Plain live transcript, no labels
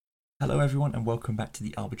Hello, everyone, and welcome back to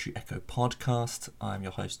the Arbitrary Echo podcast. I'm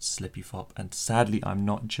your host, Slippy Fop, and sadly, I'm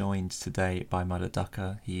not joined today by Mother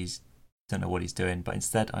Ducker. He's don't know what he's doing, but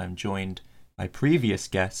instead, I am joined by previous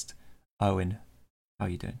guest, Owen. How are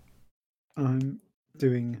you doing? I'm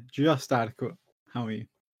doing just adequate. How are you?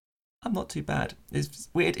 I'm not too bad. It's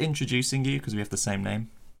weird introducing you because we have the same name,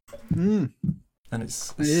 and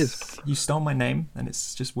It is. you stole my name, and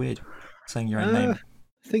it's just weird saying your own name.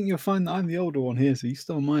 I think you'll find that I'm the older one here, so you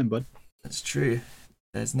stole mine, bud. That's true.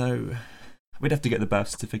 There's no. We'd have to get the birth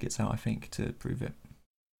certificates out, I think, to prove it.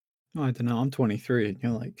 I don't know. I'm 23, and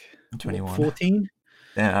you're like I'm 21. 14?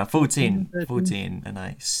 Yeah, 14, 13? 14, and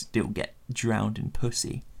I still get drowned in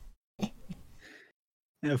pussy.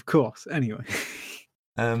 Yeah, of course. Anyway.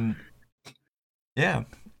 Yeah,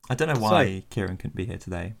 I don't know why Kieran couldn't be here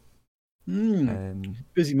today.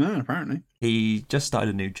 Busy man, apparently. He just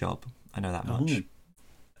started a new job. I know that much.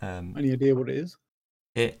 Any idea what it is?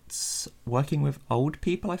 It's working with old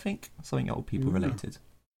people, I think. Something old people related.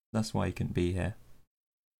 That's why he couldn't be here.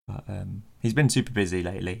 But he's been super busy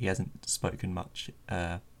lately. He hasn't spoken much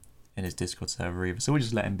in his Discord server either, so we'll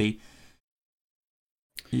just let him be.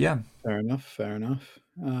 Yeah. Fair enough. Yeah.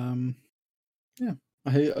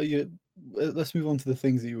 Let's move on to the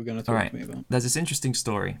things that you were going to talk to me about. There's this interesting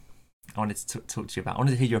story I wanted to talk to you about. I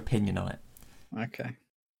wanted to hear your opinion on it. Okay.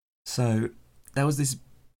 So there was this,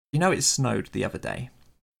 it snowed the other day.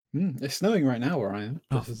 It's snowing right now where I am.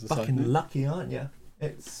 Oh, fucking lucky, aren't you?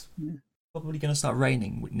 It's probably going to start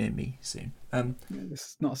raining near me soon.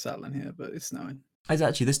 It's not settling here, but it's snowing. It's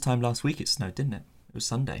actually this time last week it snowed, didn't it? It was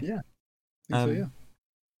Sunday. Yeah. I think so, yeah.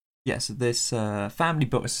 Yeah, so this family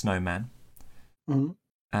built a snowman. Mm-hmm.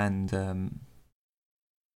 And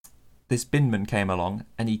this binman came along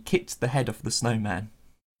and he kicked the head off the snowman.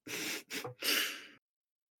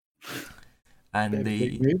 And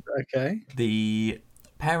the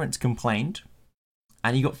parents complained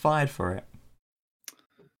and he got fired for it.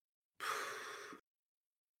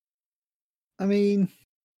 I mean,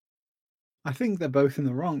 I think they're both in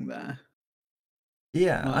the wrong there.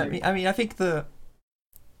 Yeah, like, I think the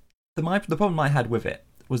problem I had with it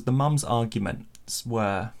was the mum's arguments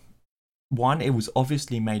were, one, it was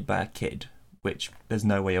obviously made by a kid, which there's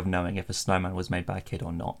no way of knowing if a snowman was made by a kid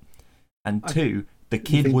or not. And two, the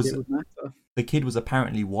kid was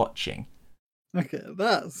apparently watching. Okay,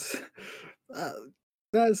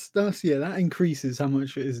 that increases how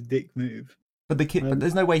much it is a dick move. But but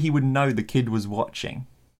there's no way he would know the kid was watching.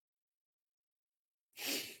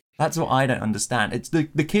 That's what I don't understand. It's the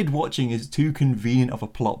kid watching is too convenient of a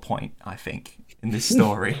plot point, I think, in this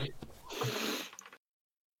story.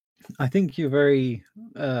 I think you're very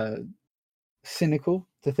cynical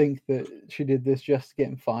to think that she did this just to get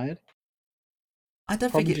him fired. I don't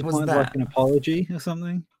think it was that. Like an apology or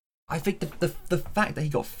something. I think the fact that he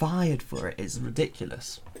got fired for it is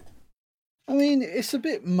ridiculous. I mean, it's a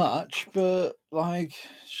bit much, but like,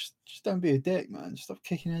 just don't be a dick, man. Just stop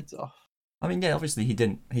kicking heads off. I mean, yeah, obviously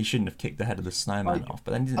he shouldn't have kicked the head of the snowman off,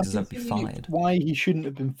 but then he didn't deserve to be fired. Why he shouldn't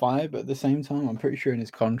have been fired, but at the same time, I'm pretty sure in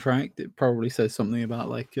his contract it probably says something about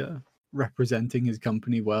like representing his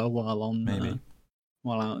company well while out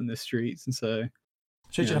in the streets, and so.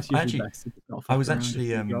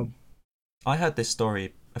 I heard this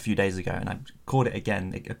story a few days ago, and I caught it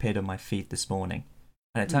again. It appeared on my feed this morning,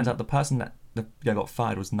 and it turns out the person that got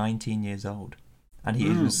fired was 19 years old, and he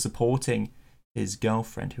was supporting his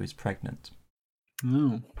girlfriend who is pregnant.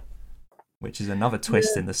 Oh. Which is another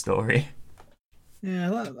twist in the story. Yeah,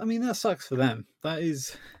 that sucks for them. That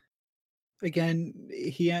is, again,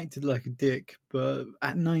 he acted like a dick, but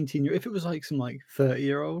at 19, if it was like some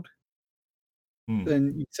 30-year-old,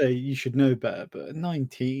 then you'd say you should know better. But at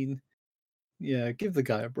 19, yeah, give the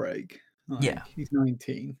guy a break. He's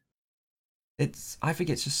 19. I think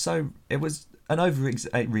it's just so. It was an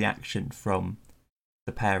overreaction from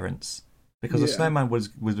the parents. Because the snowman was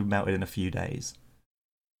melted in a few days.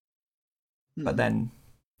 But then,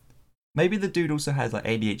 maybe the dude also has like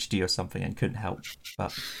ADHD or something and couldn't help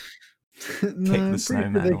but kick the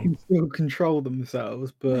snowman. They can still control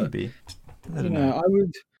themselves, but maybe. I don't know.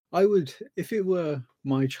 I would, if it were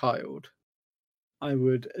my child, I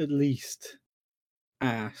would at least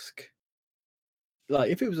ask.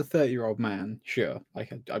 Like, if it was a 30-year-old man, sure,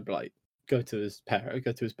 I'd be like, go to his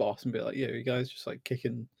boss and be like, yeah, you guys just like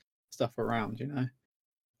kicking stuff around,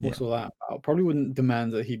 what's all that about? Probably wouldn't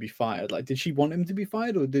demand that he be fired. Like, did she want him to be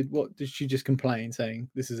fired, or did she just complain saying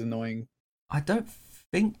this is annoying? I don't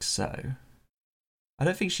think so. I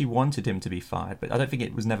don't think she wanted him to be fired, but I don't think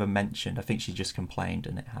it was never mentioned. I think she just complained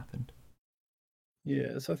and it happened.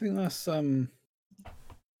 Yeah, so I think that's that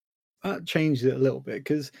changed it a little bit,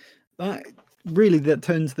 because that really that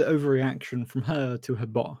turns the overreaction from her to her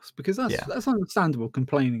boss, because that's understandable,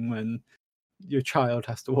 complaining when your child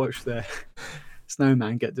has to watch their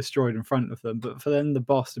snowman get destroyed in front of them. But for then the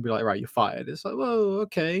boss to be like, right, you're fired, it's like, whoa,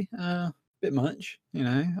 okay, bit much,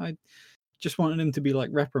 I just wanted him to be like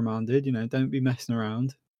reprimanded, don't be messing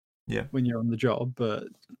around when you're on the job. But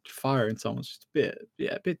firing someone's just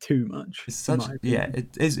a bit too much. It's such,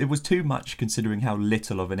 it was too much considering how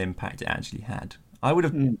little of an impact it actually had. I would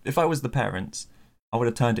have, if I was the parents, I would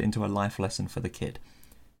have turned it into a life lesson for the kid.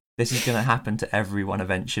 This is going to happen to everyone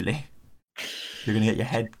eventually. You're going to get your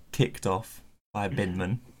head kicked off by a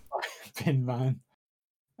binman. Binman.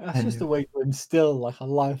 That's just a way to instill like a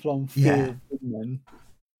lifelong fear of binmen.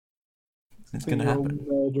 It's going to happen.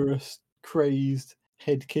 Murderous, crazed,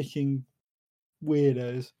 head-kicking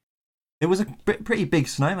weirdos. It was a pretty big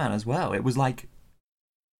snowman as well. It was like,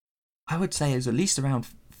 I would say it was at least around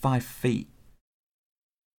 5 feet.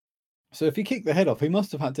 So if he kicked the head off, he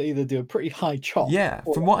must have had to either do a pretty high chop. Yeah,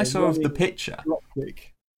 from what I saw of the picture,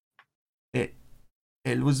 kick.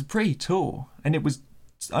 It was pretty tall, and it was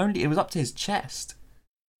up to his chest.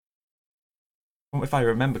 If I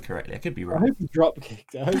remember correctly, I could be wrong. I hope he drop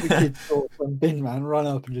kicked. I hope the kid saw some bin man run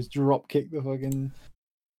up and just drop kick the fucking.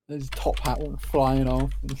 His top hat went flying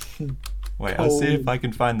off. Wait, I'll see if I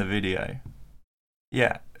can find the video.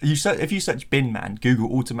 Yeah, if you search bin man,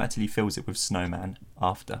 Google automatically fills it with snowman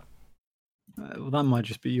after. Well, that might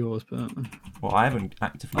just be yours, but. Well, I haven't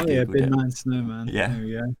actively. Oh yeah, bin man snowman. Yeah. There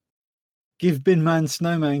we go. Give bin man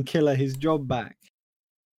snowman killer his job back.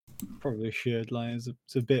 Probably should. Like,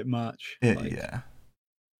 it's a bit much. Yeah.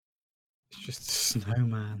 It's just a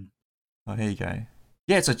snowman. Oh, here you go.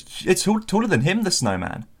 Yeah, it's taller than him, the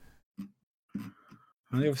snowman.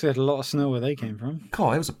 They obviously had a lot of snow where they came from.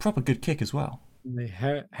 God, it was a proper good kick as well.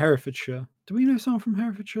 Herefordshire. Do we know someone from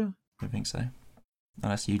Herefordshire? I don't think so.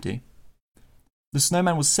 Unless you do. The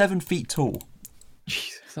snowman was 7 feet tall.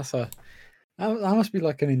 Jesus, that must be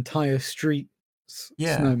like an entire street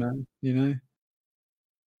snowman,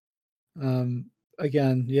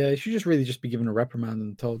 Again, he should just really just be given a reprimand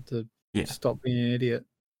and told to stop being an idiot.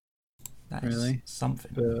 That really, is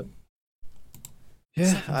something. But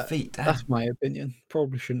 7 feet. Damn. That's my opinion.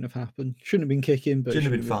 Probably shouldn't have happened. Shouldn't have been kicking, but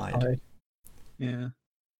shouldn't have been fired. Yeah.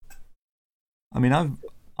 I mean,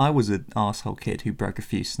 I was an arsehole kid who broke a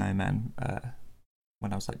few snowmen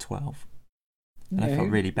when I was like 12. And I felt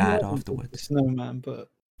really bad afterwards. Snowman, but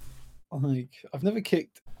like I've never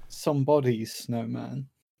kicked somebody's snowman,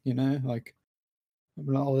 like I'm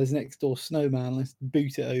like, oh, there's next door snowman, let's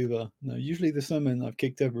boot it over. No, usually the snowman I've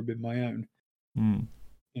kicked over have been my own.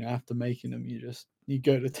 After making them, you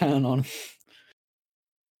go to town on.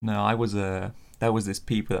 No, there was this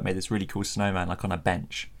people that made this really cool snowman like on a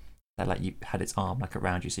bench that like you had its arm like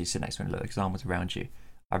around you, so you sit next to it and look, its arm was around you.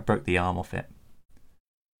 I broke the arm off it.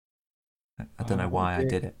 I don't know why I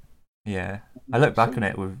did it. Yeah, I look back on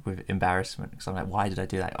it with embarrassment because I'm like, why did I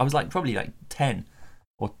do that? I was like probably like 10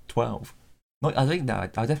 or 12. I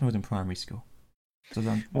definitely was in primary school. So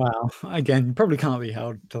well, again, you probably can't be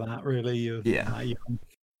held to that really. You're young.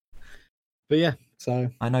 But yeah, so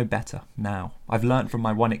I know better now. I've learned from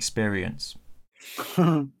my one experience,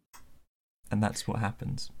 and that's what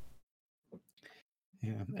happens.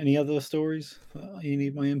 Yeah. Any other stories that you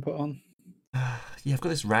need my input on? Yeah, I've got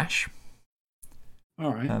this rash.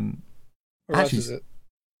 All right. Where actually, is it?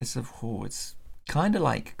 It's kind of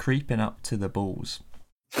like creeping up to the balls.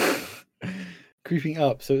 Creeping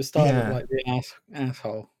up, so it started like the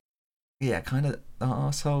asshole. Yeah, kind of the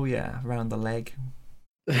asshole. Yeah, around the leg.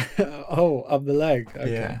 Oh, up the leg.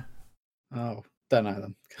 Okay. Yeah. Oh, don't know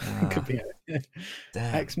them. Could be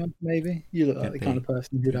eczema, maybe. You look like the kind of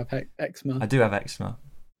person who'd have eczema. I do have eczema.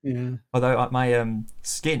 Yeah. Although my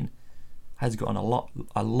skin has gotten a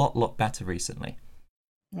lot better recently.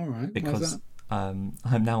 All right. Because I'm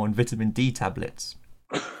now on vitamin D tablets.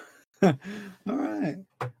 All right.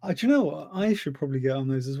 Do you know what? I should probably get on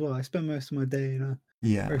those as well. I spend most of my day in a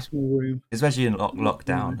very small room, especially in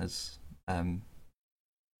lockdown. As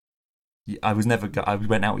I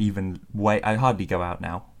went out I hardly go out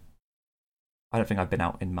now. I don't think I've been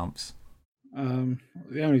out in months.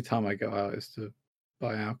 The only time I go out is to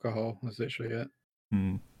buy alcohol. That's literally it.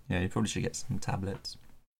 Yeah, you probably should get some tablets.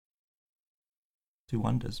 Do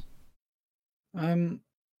wonders.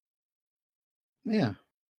 Yeah.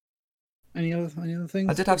 Any other things?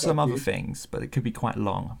 I did have some other things, but it could be quite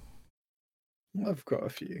long. I've got a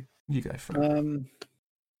few. You go for it.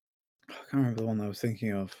 I can't remember the one I was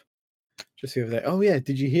thinking of. Just the other day. Oh yeah,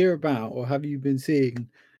 did you hear about or have you been seeing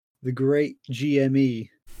the great GME?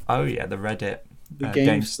 Oh yeah, the Reddit. The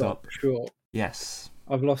GameStop short. Yes.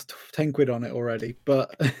 I've lost 10 quid on it already,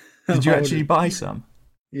 but Did you I actually would've- buy some?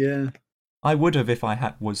 Yeah. I would have if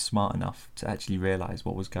I was smart enough to actually realize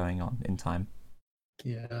what was going on in time.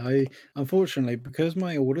 Yeah, I unfortunately, because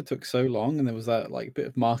my order took so long and there was that like bit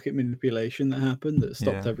of market manipulation that happened that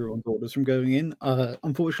stopped Yeah. everyone's orders from going in.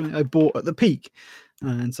 Unfortunately, I bought at the peak,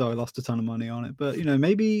 and so I lost a ton of money on it. But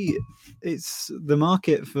maybe it's the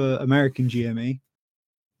market for American GME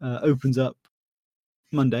opens up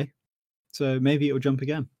Monday, so maybe it'll jump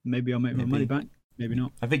again. Maybe I'll make my money Maybe. back. Maybe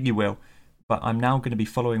not. I think you will. But I'm now going to be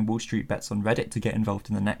following Wall Street Bets on Reddit to get involved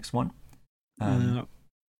in the next one.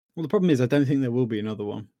 Well, the problem is I don't think there will be another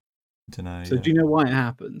one. Don't know. So Yeah. do you know why it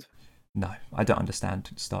happened? No, I don't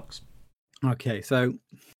understand stocks. Okay, so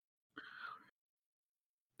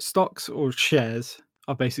stocks or shares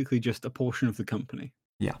are basically just a portion of the company.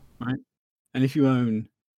 Yeah. Right. And if you own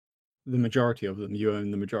the majority of them, you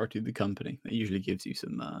own the majority of the company. That usually gives you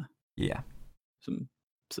some Yeah. some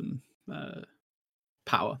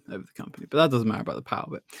power over the company. But that doesn't matter about the power.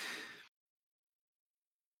 But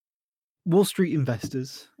Wall Street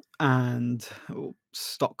investors and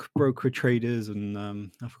stock broker traders and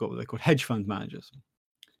I forgot what they're called, hedge fund managers.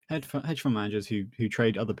 Hedge fund managers who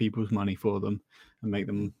trade other people's money for them and make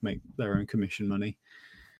them make their own commission money,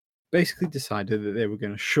 basically decided that they were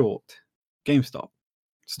going to short GameStop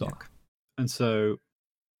stock. And so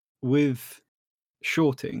with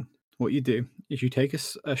shorting, what you do is you take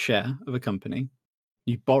a share of a company,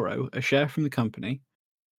 you borrow a share from the company,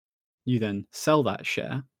 you then sell that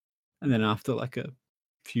share, and then after like a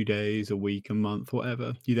few days, a week, a month,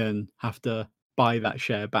 whatever, you then have to buy that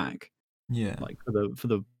share back, Yeah. like for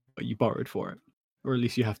the what you borrowed for it, or at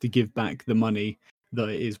least you have to give back the money that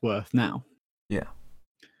it is worth now. Yeah.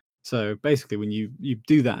 So basically, when you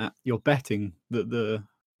do that, you're betting that the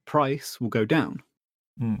price will go down.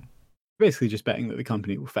 Mm. Basically, just betting that the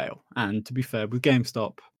company will fail. And to be fair, with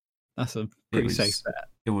GameStop, that's a pretty safe bet.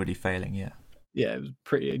 Already failing. Yeah. Yeah, it was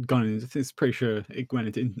pretty. It'd gone in, it's pretty sure it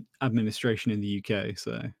went into administration in the UK,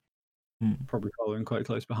 so probably following quite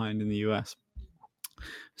close behind in the US.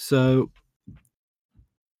 So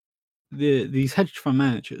these hedge fund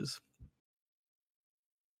managers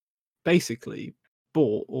basically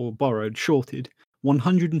bought or borrowed, shorted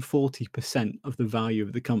 140% of the value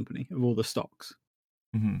of the company, of all the stocks.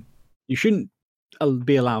 Mm-hmm. You shouldn't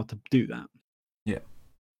be allowed to do that. Yeah.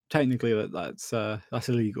 Technically, that's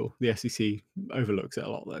illegal. The SEC overlooks it a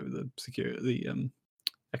lot, though, the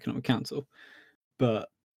Economic Council. But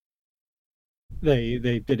they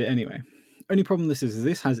did it anyway. Only problem with this is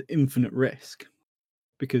this has infinite risk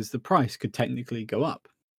because the price could technically go up.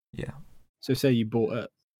 Yeah. So say you bought at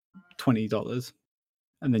 $20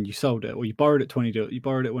 and then you sold it, or you borrowed it $20. You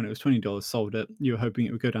borrowed it when it was $20, sold it. You were hoping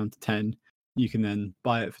it would go down to 10. You can then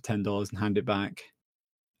buy it for $10 and hand it back,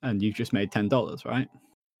 and you've just made $10, right?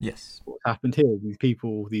 Yes. What happened here? These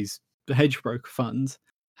people, these hedge broker funds,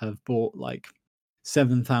 have bought like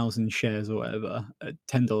 7,000 shares or whatever at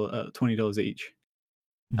 $20 each.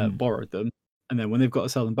 Borrowed them, and then when they've got to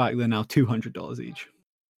sell them back, they're now $200 each.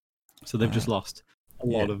 So they've just lost a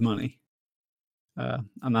lot of money.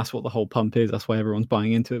 And that's what the whole pump is. That's why everyone's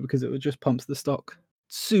buying into it, because it just pumps the stock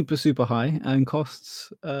super, super high and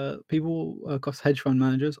costs hedge fund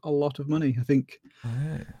managers a lot of money. I think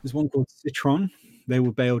there's one called Citron. They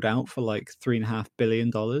were bailed out for like $3.5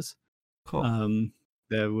 billion. Cool.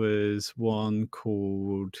 There was one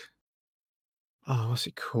called, what's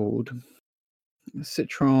it called?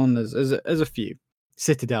 Citron. There's a few.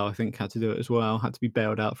 Citadel, I think, had to do it as well. Had to be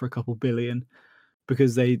bailed out for a couple billion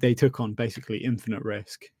because they took on basically infinite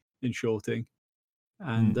risk in shorting,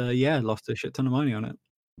 and lost a shit ton of money on it.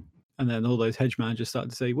 And then all those hedge managers started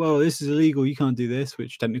to say, "Well, this is illegal. You can't do this,"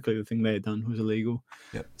 which technically the thing they had done was illegal.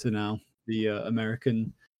 Yep. So now the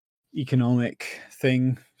American Economic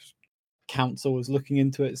Council was looking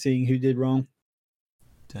into it, seeing who did wrong.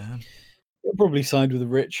 Damn. It'll probably side with the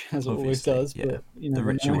rich, as it always does. Yeah. But The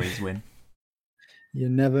rich always win. You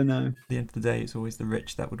never know. At the end of the day, it's always the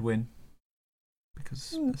rich that would win,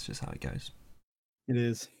 because that's just how it goes. It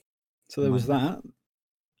is. So there was that.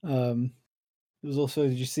 There was also,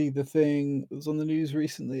 did you see the thing that was on the news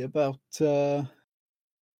recently about the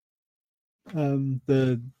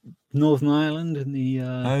Northern Ireland and the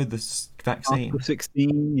the vaccine. Article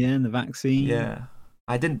 16, and the vaccine. Yeah,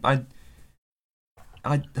 I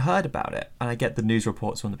heard about it, and I get the news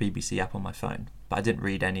reports from the BBC app on my phone, but I didn't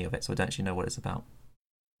read any of it, so I don't actually know what it's about.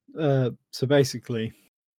 So basically,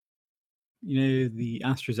 the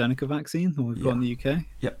AstraZeneca vaccine that we've got in the UK?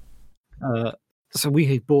 Yep. So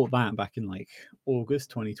we bought that back in like August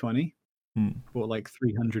 2020. Bought like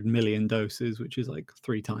 300 million doses, which is like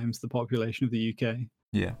 3 times the population of the UK.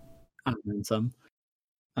 Yeah. And then some.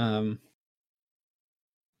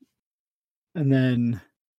 And then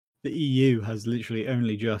the EU has literally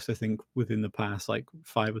only just, I think, within the past like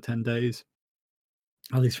 5 or 10 days,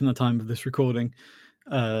 at least from the time of this recording,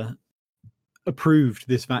 uh, approved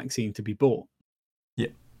this vaccine to be bought. Yeah.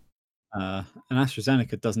 And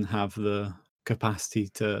AstraZeneca doesn't have the capacity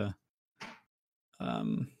to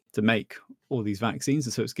make all these vaccines,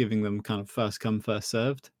 and so it's giving them kind of first come, first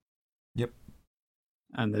served. Yep.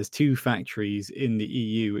 And there's 2 factories in the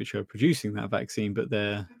EU which are producing that vaccine, but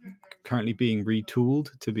they're currently being retooled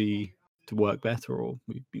to work better or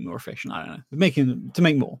be more efficient. I don't know. They're making them to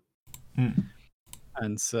make more. Mm.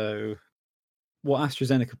 And so what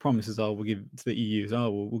AstraZeneca promises are we'll give to the EU is,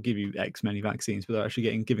 we'll give you X many vaccines, but they're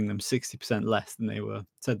actually giving them 60% less than they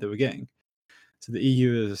said they were getting. So the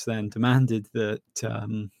EU has then demanded that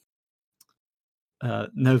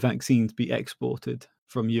no vaccines be exported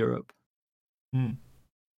from Europe. Mm.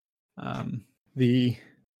 The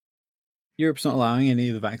Europe's not allowing any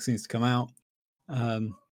of the vaccines to come out.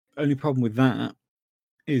 Only problem with that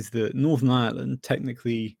is that Northern Ireland,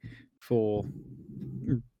 technically, for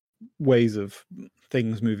ways of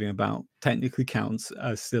things moving about, technically counts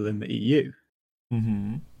as still in the EU.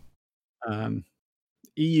 Mm-hmm.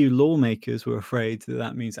 EU lawmakers were afraid that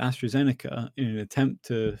that means AstraZeneca, in an attempt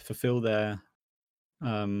to fulfill their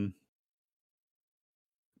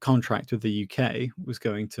contract with the UK, was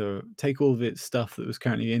going to take all of its stuff that was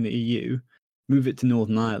currently in the EU, move it to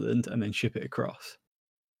Northern Ireland, and then ship it across.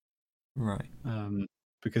 Right.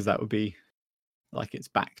 Because that would be like its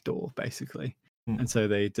back door, basically. Mm. And so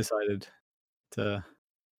they decided to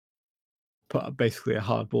put up basically a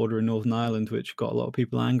hard border in Northern Ireland, which got a lot of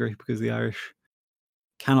people angry because the Irish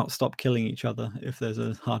cannot stop killing each other if there's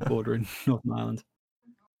a hard border in Northern Ireland.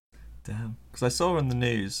 Damn. Because I saw on the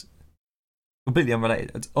news, completely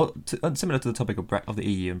unrelated, similar to the topic of the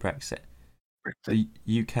EU and Brexit. The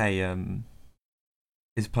UK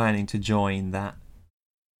is planning to join that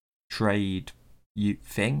trade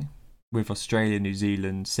thing with Australia, New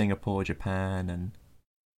Zealand, Singapore, Japan, and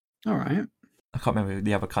all right. I can't remember who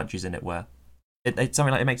the other countries in it were. It's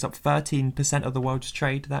something like it makes up 13% of the world's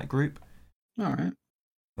trade, that group. All right.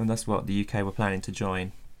 And that's what the UK were planning to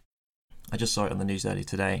join. I just saw it on the news earlier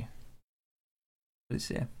today. But it's,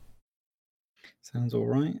 yeah. Sounds all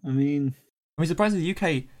right. I mean, surprisingly, the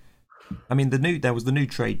UK. I mean, there was the new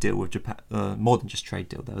trade deal with Japan. More than just trade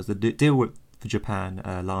deal. There was the deal for Japan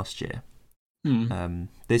last year.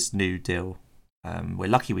 This new deal, we're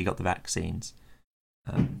lucky we got the vaccines,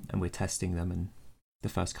 and we're testing them, and the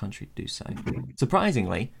first country to do so.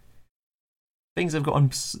 Surprisingly, things have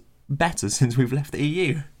gotten better since we've left the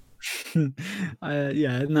EU.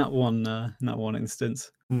 Yeah, in that one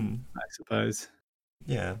instance, I suppose.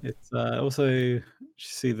 Yeah. It's also you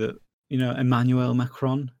see that Emmanuel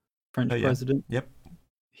Macron, French president. Yep.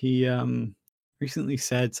 He recently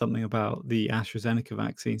said something about the AstraZeneca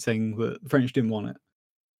vaccine, saying that the French didn't want it.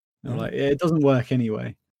 They're like, it doesn't work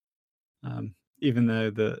anyway. Even though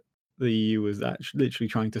the EU was actually literally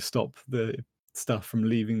trying to stop the stuff from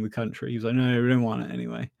leaving the country. He was like, no, we don't want it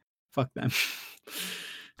anyway. Fuck them.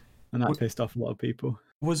 And that pissed off a lot of people.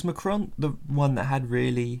 Was Macron the one that had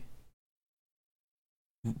really...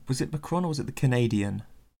 Was it Macron or was it the Canadian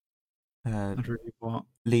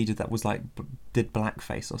leader that was like did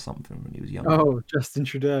blackface or something when he was young? Oh, Justin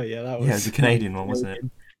Trudeau. Yeah, that was. Yeah, it was the Canadian one, wasn't it?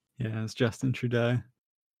 Yeah, it was Justin Trudeau.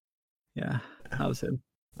 Yeah, that was him.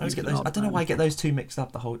 I don't know why I get those two mixed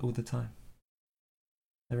up all the time.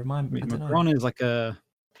 They remind me. Macron is like a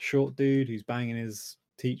short dude who's banging his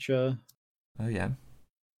teacher. Oh yeah.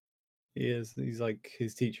 He is. He's like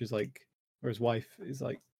his teacher's like, or his wife is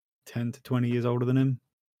like 10 to 20 years older than him.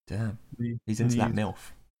 Damn. He's into that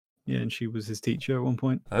MILF. Yeah, and she was his teacher at one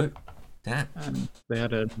point. Oh, damn. And they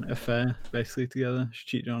had an affair basically together.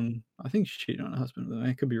 I think she cheated on her husband.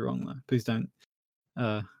 I could be wrong though. Please don't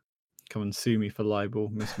come and sue me for libel,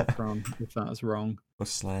 Miss Macron, if that's wrong. Or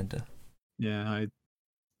slander. Yeah, I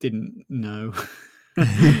didn't know.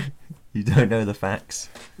 You don't know the facts.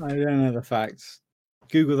 I don't know the facts.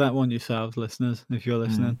 Google that one yourselves, listeners, if you're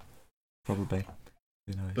listening. Probably.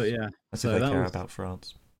 Who knows? But yeah. That's if they care about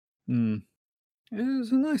France. It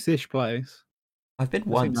was a nice-ish place. I've been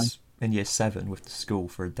once in year 7 with the school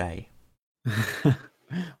for a day.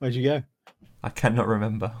 Where'd you go? I cannot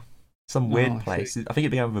remember. Some weird place. I think it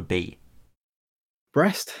began with a B.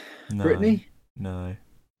 Brest? No. Brittany? No.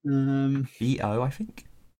 BO, I think.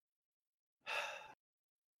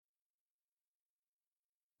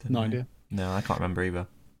 No idea. No, I can't remember either.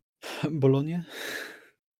 Bologna?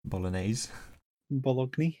 Bolognese.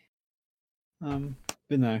 Bologna.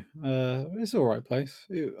 But no, it's an alright place.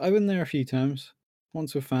 I've been there a few times.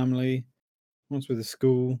 Once with family, Once with the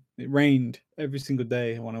school. It rained every single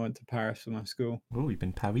day when I went to Paris for my school. Oh, you've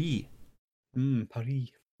been Paris. Paris.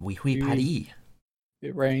 Oui, Oui. Paris.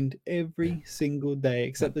 It rained every single day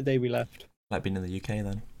except the day we left. Like being in the UK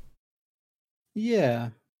then. Yeah,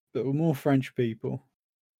 but we're more French people.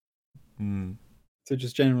 So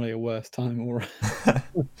just generally a worse time, all right.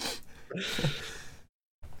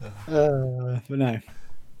 But no.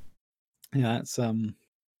 Yeah, that's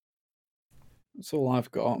all I've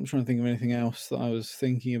got. I'm trying to think of anything else that I was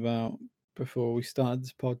thinking about before we started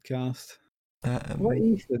this podcast. What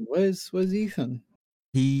Ethan? Where's Ethan?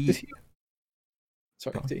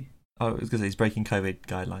 Sorry, T. Oh, I was going to say he's breaking COVID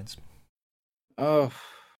guidelines. Oh.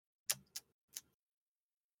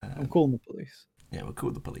 I'm calling the police. Yeah, we'll call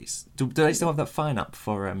the police. Do they still have that fine up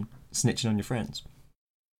for snitching on your friends?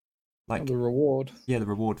 Like the reward? Yeah, the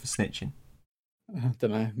reward for snitching. I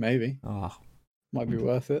don't know, maybe. Oh. Might be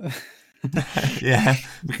worth it. Yeah,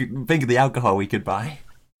 we could think of the alcohol we could buy.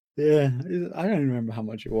 Yeah, I don't remember how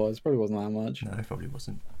much it was. Probably wasn't that much. No, it probably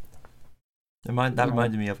wasn't. That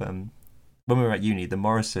reminded me of when we were at uni, the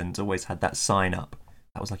Morrisons always had that sign up.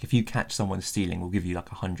 That was like, if you catch someone stealing, we'll give you like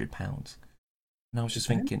 £100. And I was just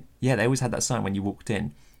thinking, yeah, they always had that sign when you walked in.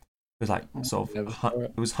 It was like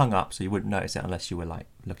it was hung up, so you wouldn't notice it unless you were like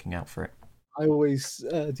looking out for it. I always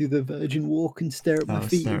do the Virgin walk and stare at my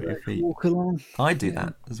feet as I walk along. I do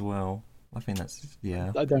that as well. I think that's,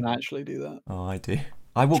 yeah. I don't actually do that. Oh, I do.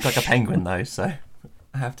 I walk like a penguin though, so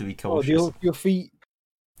I have to be cautious. Oh, your feet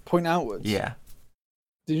point outwards? Yeah.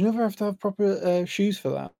 Did you never have to have proper shoes for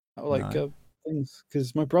that? Or like things?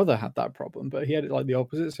 Because my brother had that problem, but he had it like the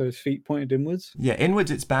opposite, so his feet pointed inwards. Yeah,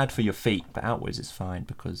 inwards it's bad for your feet, but outwards it's fine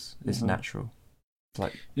because it's natural.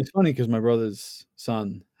 It's funny because my brother's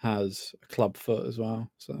son has a club foot as well,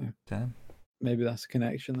 so damn. Maybe that's a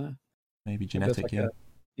connection there. Maybe genetic,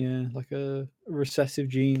 yeah. Like a recessive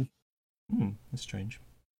gene. That's strange.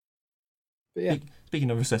 But yeah. Speaking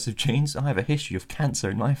of recessive genes, I have a history of cancer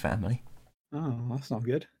in my family. Oh, that's not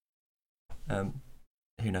good.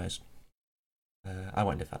 Who knows? I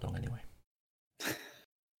won't live that long anyway.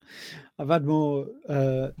 I've had more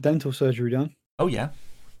dental surgery done. Oh, yeah?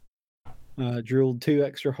 Drilled 2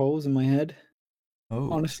 extra holes in my head. Oh.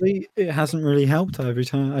 Honestly, it hasn't really helped every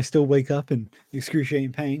time. I still wake up in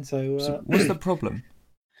excruciating pain. So what's the problem?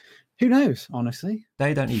 Who knows, honestly?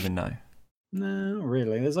 They don't even know. No, not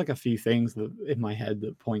really. There's like a few things that in my head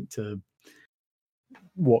that point to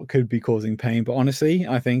what could be causing pain. But honestly,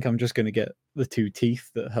 I think I'm just going to get the 2 teeth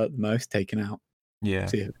that hurt the most taken out. Yeah.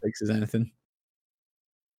 See if it fixes anything.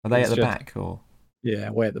 Are they at the back or? Yeah,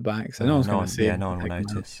 way at the back. So no one's going to see. Yeah, no one will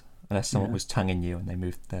notice. Unless someone was tonguing you and they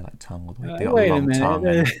moved their like tongue all the way. They got wait a long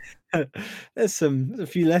tongue. There's a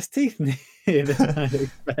few less teeth in here than I'd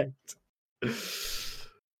expect.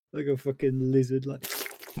 Like a fucking lizard, like.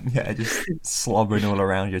 Yeah, just slobbering all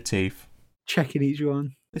around your teeth. Checking each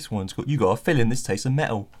one. This one's got, you got a filling. This tastes of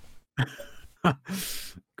metal.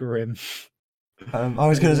 Grim. I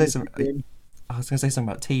was going to say something. I was going to say something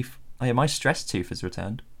about teeth. Oh yeah, my stress tooth has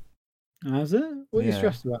returned. Has it? What are you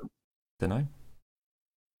stressed about? Don't know.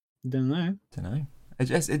 Don't know.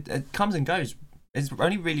 It comes and goes. It's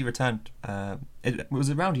only really returned. It was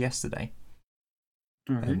around yesterday.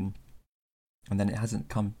 Right. And then it hasn't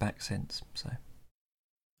come back since. So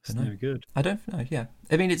it's no good. I don't know. Yeah,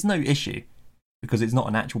 I mean it's no issue because it's not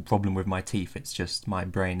an actual problem with my teeth. It's just my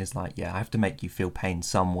brain is like, yeah, I have to make you feel pain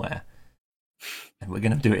somewhere, and we're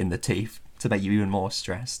gonna do it in the teeth to make you even more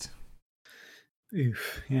stressed.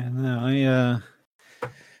 Oof. Yeah. No.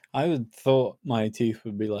 I would thought my teeth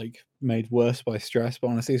would be like made worse by stress, but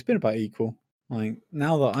honestly, it's been about equal. Like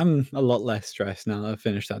now that I'm a lot less stressed now that I've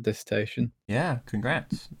finished that dissertation. Yeah,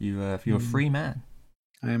 congrats! You're a free man.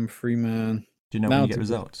 I am a free man. Do you know when you get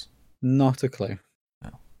results? Not a clue.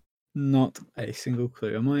 No. Not a single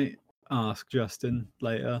clue. I might ask Justin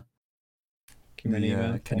later.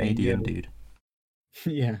 The Canadian dude.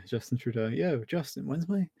 Yeah, Justin Trudeau. Yo, Justin, when's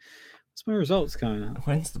my results coming out?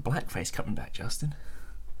 When's the blackface coming back, Justin?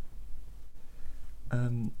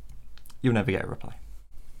 You'll never get a reply.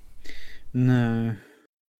 No.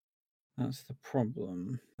 That's the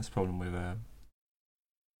problem. That's the problem with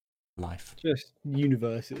life. Just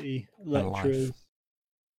university lecturers.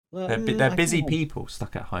 They're busy people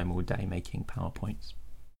stuck at home all day making PowerPoints.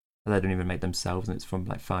 They don't even make themselves, and it's from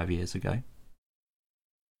like 5 years ago.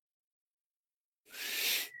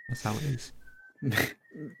 That's how it is.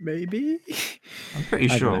 Maybe. I'm pretty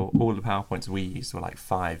sure all the PowerPoints we used were like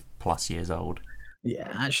 5+ years old.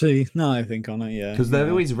 Yeah, actually, no, I think on it, yeah. Because they've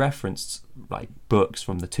always referenced like books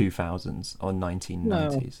from the 2000s or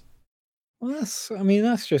 1990s. Well,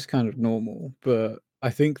 that's just kind of normal. But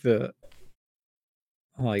I think that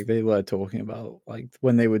like they were talking about, like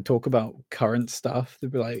when they would talk about current stuff,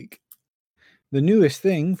 they'd be like, the newest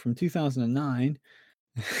thing from 2009.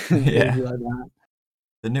 They'd be Yeah, like that.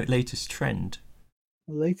 the latest trend.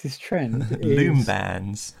 The latest trend Loom is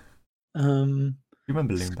bands. um You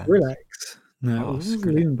remember loom bands? Skrillex. No, Oh, what was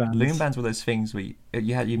Skrillex. Loom Bands? Loom bands were those things where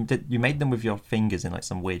you made them with your fingers in like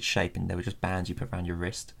some weird shape, and they were just bands you put around your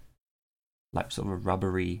wrist, like sort of a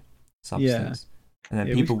rubbery substance. And then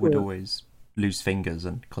Yeah, we people would call- always lose fingers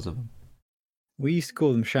and because of them. We used to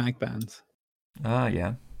call them shag bands. Ah,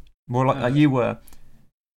 yeah. More like you were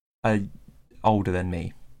older than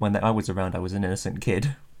me. When I was around, I was an innocent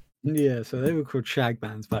kid. Yeah, so they were called shag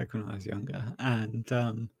bands back when I was younger,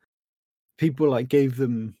 and people like gave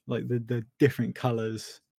them like the different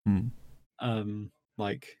colors, Mm.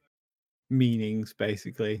 like meanings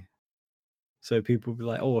basically. So people would be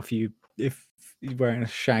like, oh, if you're wearing a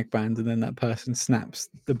shag band and then that person snaps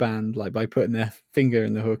the band like by putting their finger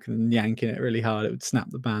in the hook and yanking it really hard, it would snap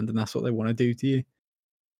the band, and that's what they want to do to you.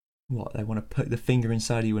 What, they want to put the finger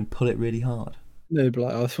inside you and pull it really hard? They'd be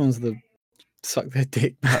like, oh, this one's the suck their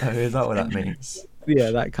dick. Oh, is that what that means?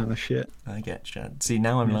 Yeah, that kind of shit. I get you. See,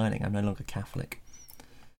 now I'm Yeah. learning. I'm no longer Catholic.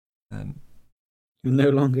 You're no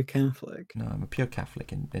longer Catholic. No, I'm a pure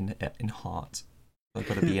Catholic in heart. I've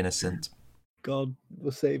got to be innocent. God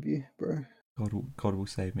will save you, bro. God will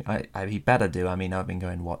save me. He better do. I mean, I've been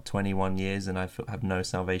going 21 years, and I have no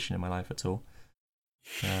salvation in my life at all.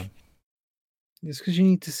 It's because you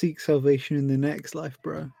need to seek salvation in the next life,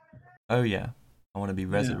 bro. Oh yeah, I want to be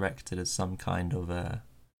resurrected as some kind of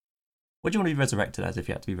What do you want to be resurrected as? If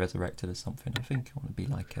you had to be resurrected as something, I think I want to be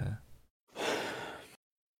like a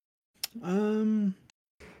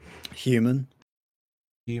Human.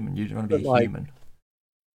 human. You want to be But, a like, human.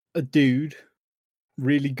 A dude,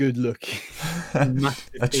 really good looking. Massive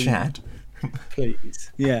A penis, Chad.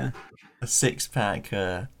 please. Yeah. A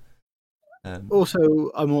 6-pack. Also,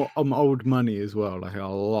 I'm old money as well. Like I got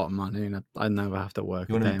a lot of money, and I never have to work.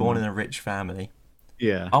 You want to be born in a rich family.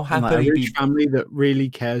 Yeah, I'll and, like, happily a rich be. family that really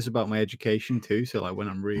cares about my education too. So like when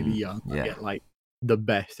I'm really young, I yeah. get like the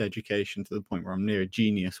best education to the point where I'm near a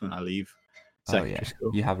genius when I leave secondary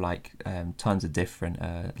school. You have like tons of different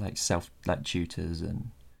like tutors and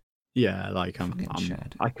Yeah, like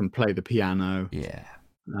I can play the piano. yeah,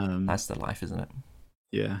 that's the life, isn't it?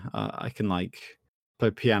 Yeah, I can like play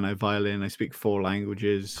piano, violin. I speak 4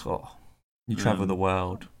 languages. Oh, you travel the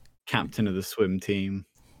world. Captain of the swim team.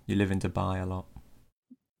 You live in Dubai a lot.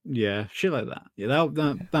 Yeah, shit like that. Yeah,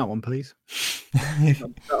 that one, please.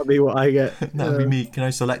 That'll be what I get. That'll be me. Can I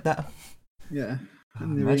select that? Yeah.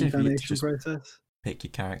 In the reincarnation process. Pick your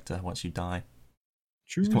character once you die.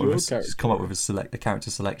 Choose your character. Just come up with a character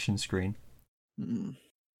selection screen. Mm.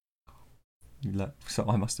 So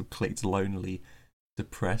I must have clicked lonely,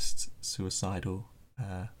 depressed, suicidal,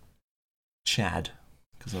 Chad,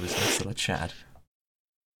 because obviously I'm still a Chad.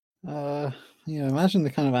 Yeah, imagine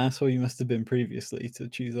the kind of asshole you must have been previously to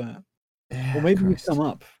choose that. Yeah, or maybe you sum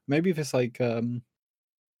up. Maybe if it's like the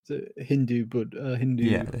Hindu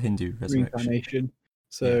yeah, the Hindu reincarnation.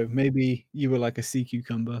 So maybe you were like a sea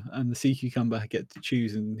cucumber, and the sea cucumber get to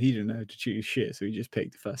choose, and he didn't know to choose shit, so he just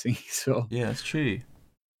picked the first thing he saw. Yeah, that's true.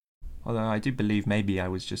 Although I do believe maybe I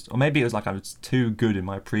was just, or maybe it was like I was too good in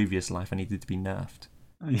my previous life. I needed to be nerfed.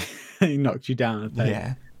 He knocked you down a peg.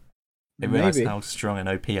 Yeah. I realised how strong an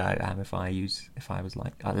OP I am if I was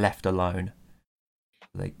like left alone.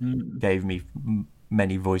 They gave me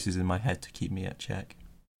many voices in my head to keep me at check.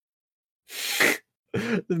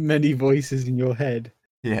 The many voices in your head.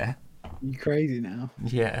 Yeah. You crazy now?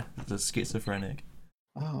 Yeah, the schizophrenic.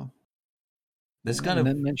 Oh. There's kind of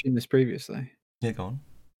mentioned this previously. Yeah, go on.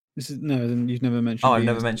 This is no, you've never mentioned. Oh, I've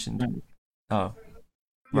never mentioned. Oh.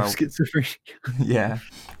 Well, schizophrenic. Yeah.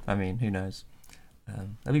 I mean, who knows?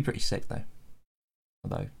 That'd be pretty sick though.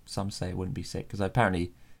 Although some say it wouldn't be sick, because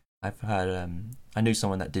apparently I've heard I knew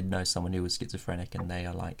someone that did know someone who was schizophrenic, and they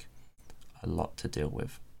are like a lot to deal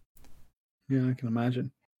with. Yeah, I can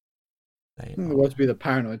imagine. It was to be the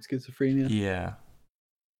paranoid schizophrenia. Yeah.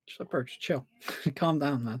 Just approach, chill, calm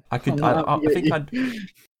down, man. I think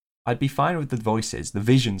I'd be fine with the voices. The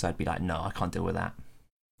visions, I'd be like, no, I can't deal with that.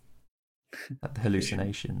 Like the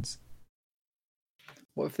hallucinations.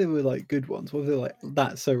 What if they were like good ones? What if they're like,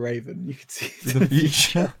 that's so Raven, you could see the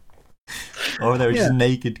future? Or they were just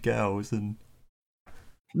naked girls and.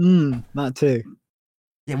 That too.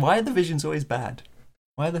 Yeah, why are the visions always bad?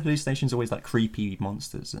 Why are the hallucinations always like creepy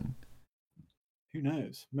monsters and? Who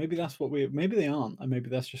knows? Maybe that's what maybe they aren't, and maybe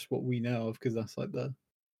that's just what we know of, because that's like the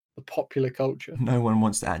popular culture. No one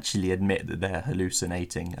wants to actually admit that they're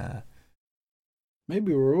hallucinating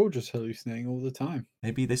Maybe we're all just hallucinating all the time.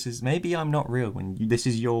 Maybe I'm not real and this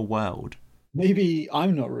is your world Maybe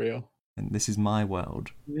I'm not real. and this is my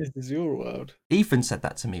world. This is your world. Ethan said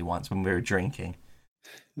that to me once when we were drinking.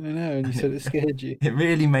 I know, and you said it scared you. It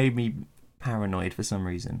really made me paranoid for some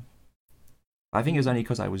reason. I think it was only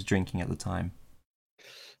because I was drinking at the time.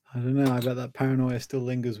 I don't know. I bet that paranoia still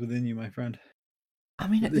lingers within you, my friend. I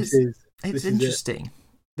mean, This it's interesting.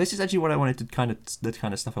 This is actually what I wanted to the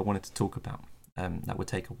kind of stuff I wanted to talk about. That would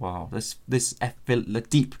take a while. The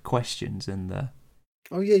deep questions and the.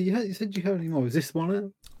 Oh yeah, you said you had any more. Was this one of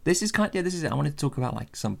them? This is this is it. I wanted to talk about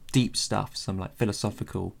like some deep stuff, some like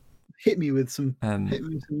philosophical. Hit me with some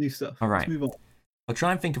new stuff. All right. Let's move on. I'll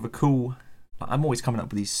try and think of a cool. I'm always coming up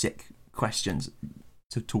with these sick questions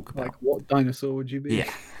to talk about. Like, what dinosaur would you be?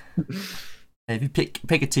 Yeah. If you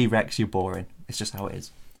pick a T-Rex, you're boring. It's just how it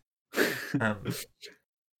is. If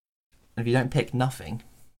you don't pick nothing,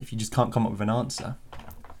 if you just can't come up with an answer,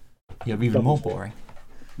 you're even more boring.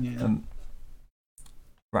 Yeah.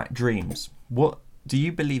 Right, dreams. What do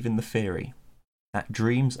you believe in the theory that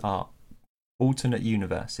dreams are alternate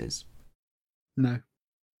universes? No.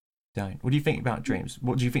 Don't. What do you think about dreams?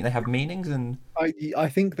 What do you think they have meanings? And I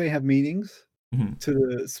think they have meanings Mhm. to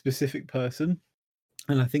the specific person,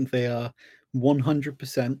 and I think they are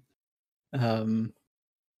 100%.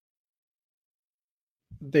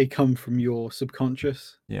 They come from your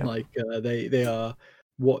subconscious. Yeah. Like they are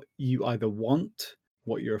what you either want,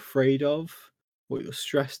 what you're afraid of, what you're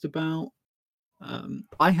stressed about.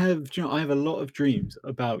 I have a lot of dreams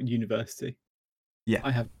about university. Yeah.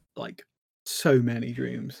 I have like so many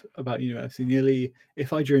dreams about university. Nearly,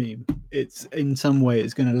 if I dream, it's in some way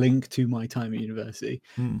it's going to link to my time at university.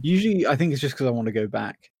 Usually, I think it's just because I want to go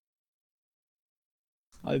back.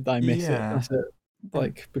 I miss it. That's it.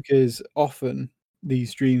 Like, because often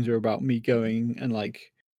these dreams are about me going and like,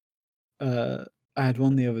 I had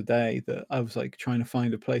one the other day that I was like trying to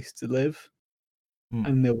find a place to live,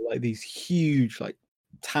 and there were like these huge like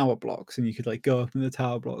tower blocks, and you could like go up in the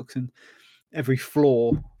tower blocks, and every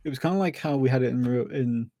floor it was kind of like how we had it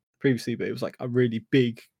in previously, but it was like a really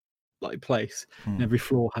big like place, and every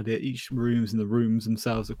floor had each rooms, and the rooms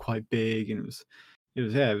themselves are quite big, and it was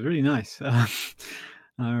really nice. I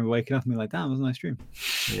remember waking up and being like, "Damn, that was a nice dream."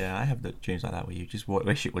 Yeah, I have the dreams like that where you just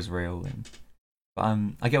wish it was real. But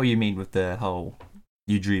I get what you mean with the whole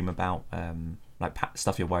you dream about like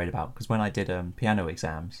stuff you're worried about. Because when I did piano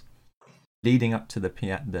exams, leading up to the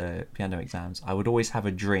piano exams, I would always have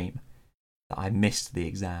a dream that I missed the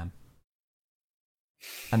exam.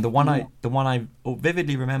 And the one I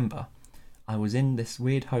vividly remember, I was in this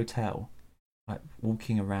weird hotel, like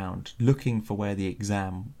walking around looking for where the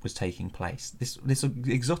exam was taking place. This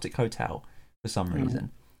exotic hotel for some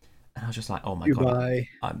reason, and I was just like, "Oh my god,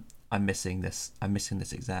 I'm missing this. I'm missing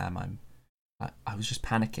this exam. I was just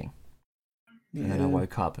panicking." And then I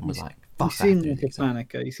woke up and was like, "Fuck!" You seem like a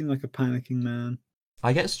panicker. You seem like a panicking man.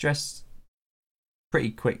 I get stressed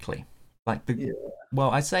pretty quickly. Like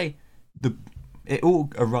I'd say it all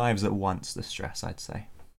arrives at once. The stress, I'd say.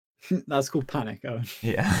 That's called panic, Owen.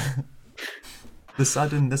 Yeah. the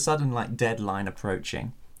sudden like deadline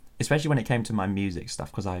approaching, especially when it came to my music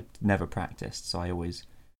stuff, because I never practiced, so I always.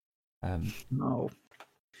 No.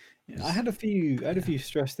 Yeah, I had a few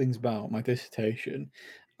stress things about my dissertation.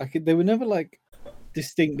 They were never like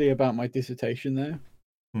distinctly about my dissertation though.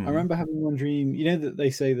 I remember having one dream. You know that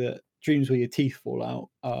they say that dreams where your teeth fall out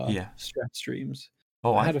are stress dreams.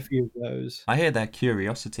 Oh, I had a few of those. I hear they're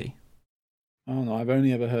curiosity. Oh no, I've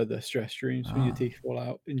only ever heard they're stress dreams when your teeth fall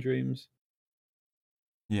out in dreams.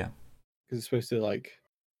 Yeah. Because it's supposed to like,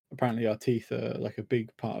 apparently our teeth are like a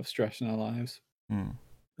big part of stress in our lives. And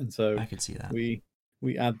so I could see that.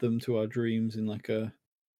 We add them to our dreams in like a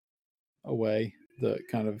way that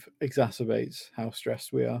kind of exacerbates how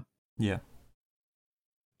stressed we are. Yeah.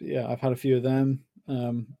 But yeah, I've had a few of them.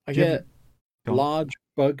 I get large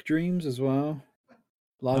bug dreams as well.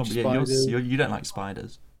 Large spiders. You don't like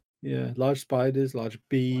spiders. Yeah, large spiders, large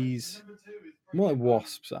bees. More like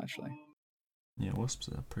wasps, actually. Yeah, wasps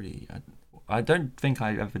are pretty. I don't think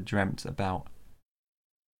I ever dreamt about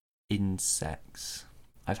insects.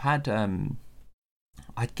 I've had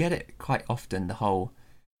I get it quite often, the whole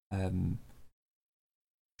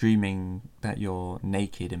dreaming that you're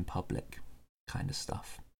naked in public kind of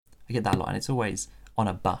stuff. I get that a lot, and it's always on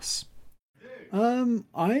a bus.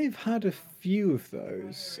 I've had a few of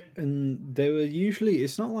those, and they were usually.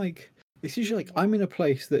 It's usually like I'm in a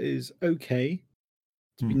place that is okay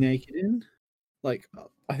to be naked in. Like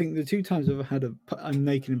I think the two times I've had I'm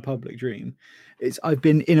naked in public dream, I've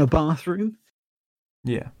been in a bathroom.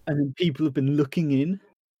 Yeah. And then people have been looking in.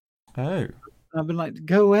 Oh. And I've been like,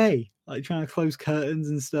 go away. like trying to close curtains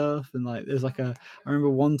and stuff. And like, there's like I remember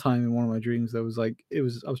one time in one of my dreams, there was like, I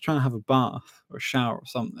was trying to have a bath or a shower or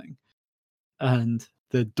something. And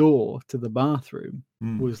the door to the bathroom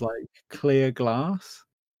was like clear glass.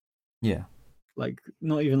 Yeah. Like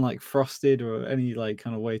not even like frosted or any like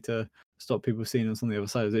kind of way to stop people seeing us on the other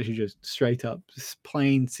side. It was actually just straight up, just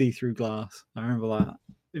plain see-through glass. I remember that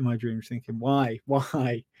in my dreams, thinking, why,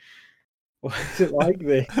 why is it like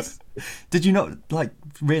this? Did you not like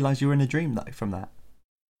realize you were in a dream from that?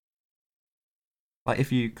 Like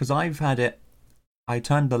because I've had it, I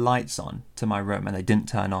turned the lights on to my room and they didn't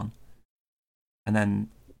turn on, and then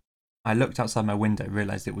I looked outside my window,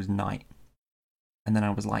 realized it was night, and then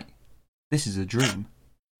I was like, this is a dream.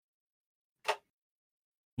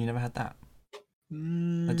 You never had that?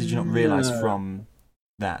 Like, did you not realize from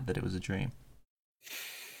that it was a dream?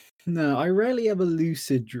 No, I rarely have a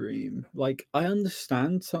lucid dream. Like, I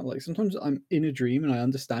understand, like sometimes I'm in a dream and I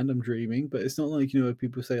understand I'm dreaming, but it's not like, you know,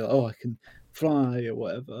 people say, like, oh, I can fly or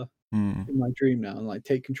whatever in my dream now and like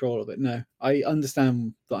take control of it. No, I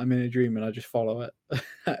understand that I'm in a dream and I just follow it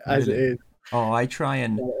as it is. Oh, I try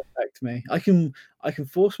and it affects me. I can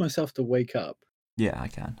force myself to wake up. Yeah, I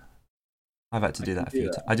can. I've had to do that a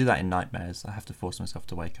few times. I do that in nightmares. I have to force myself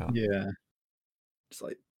to wake up. Yeah. Just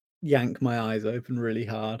like yank my eyes open really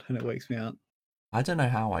hard and it wakes me up. I don't know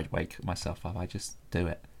how I wake myself up. I just do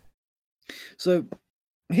it. So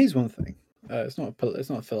here's one thing. It's not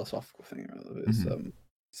a philosophical thing. It's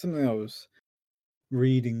something I was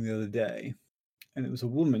reading the other day, and it was a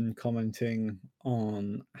woman commenting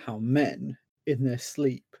on how men in their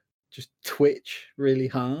sleep just twitch really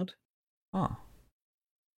hard. Oh.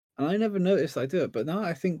 And I never noticed I do it, but now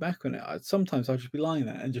I think back on it, sometimes I'll just be lying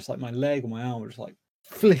there and just like my leg or my arm will just like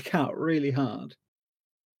flick out really hard.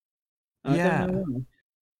 And yeah. I don't know why.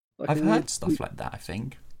 Like I've heard stuff like that, I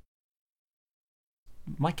think.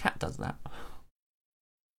 My cat does that.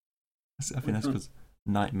 I think that's because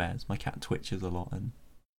nightmares. My cat twitches a lot, and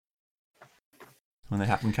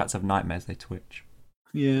when cats have nightmares, they twitch.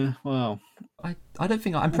 Yeah, wow. I don't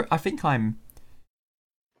think I think I'm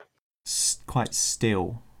quite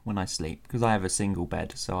still when I sleep because I have a single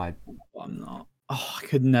bed, so I'm not. Oh, I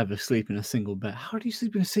could never sleep in a single bed. How do you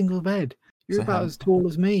sleep in a single bed? You're about as tall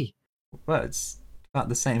as me. Well, it's about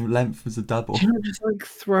the same length as a double. Do you not just like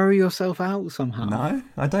throw yourself out somehow? No,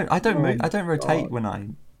 I don't. I don't rotate when I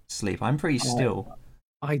sleep. I'm pretty still.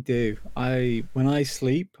 I do. When I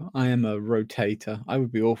sleep, I am a rotator. I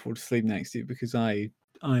would be awful to sleep next to you because I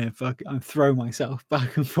throw myself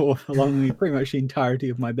back and forth along pretty much the entirety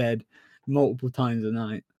of my bed multiple times a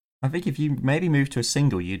night. I think if you maybe move to a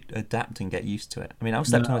single, you'd adapt and get used to it. I mean, I've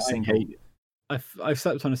slept on a single. I've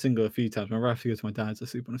slept on a single a few times. Whenever I have to go to my dad's, I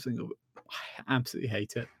sleep on a single. But I absolutely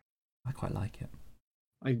hate it. I quite like it.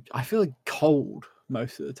 I feel like cold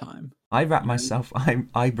most of the time. I wrap myself.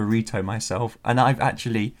 I burrito myself, and I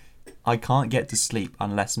can't get to sleep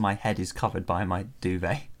unless my head is covered by my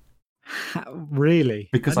duvet. Really?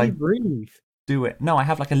 Because How do you breathe? Do it. No, I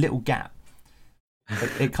have like a little gap.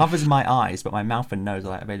 It covers my eyes, but my mouth and nose are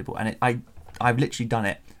like available. And I've literally done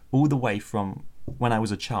it all the way from when I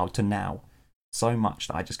was a child to now, so much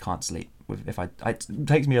that I just can't sleep. It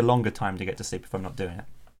takes me a longer time to get to sleep if I'm not doing it.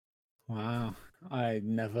 Wow, I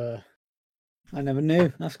never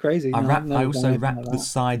knew. That's crazy. I also wrap the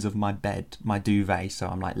sides of my bed, my duvet, so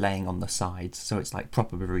I'm like laying on the sides, so it's like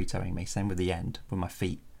proper burritoing me. Same with the end, with my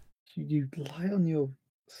feet. You lie on your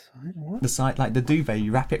side? What? The side, like the duvet,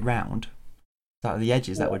 you wrap it round. So the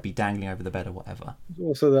edges that would be dangling over the bed or whatever.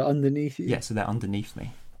 Also, they're underneath you. Yeah, so they're underneath me.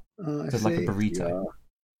 So it's like a burrito.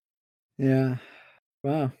 Yeah.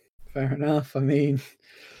 Wow. Fair enough. I mean,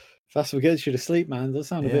 if that's what gets you to sleep, man, that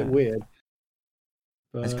sounds a bit weird.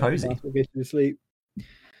 But it's cozy. That's what gets you to sleep.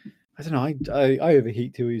 I don't know. I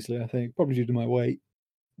overheat too easily. I think probably due to my weight,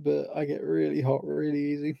 but I get really hot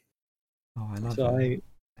really easy. Oh, I love so it.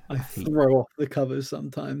 I throw off the covers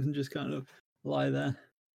sometimes and just kind of lie there.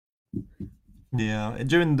 Yeah,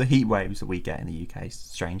 during the heat waves that we get in the UK,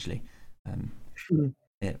 strangely, I'm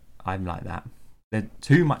like that.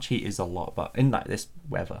 Too much heat is a lot, but in like this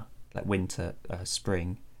weather, like winter,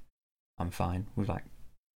 spring, I'm fine with like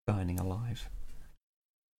burning alive.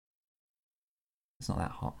 It's not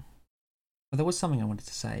that hot. But there was something I wanted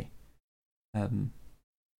to say. I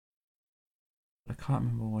can't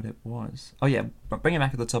remember what it was. Oh yeah, but bringing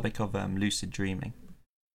back to the topic of lucid dreaming.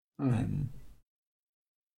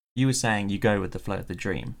 You were saying you go with the flow of the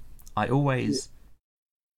dream. I always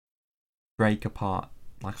break apart.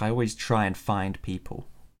 Like I always try and find people.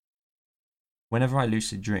 Whenever I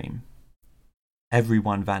lucid dream,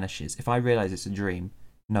 everyone vanishes. If I realise it's a dream,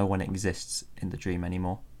 no one exists in the dream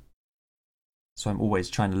anymore. So I'm always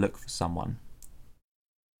trying to look for someone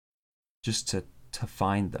just to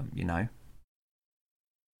find them, you know?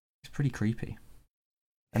 It's pretty creepy.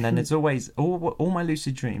 And then it's always, all my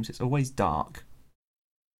lucid dreams, it's always dark,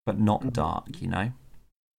 but not dark, you know?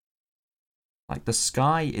 Like the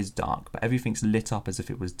sky is dark, but everything's lit up as if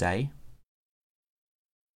it was day,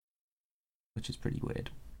 which is pretty weird.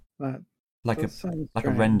 Like a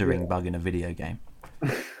rendering bug in a video game.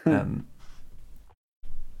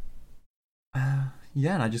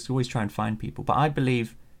 Yeah, and I just always try and find people. But I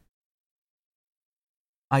believe,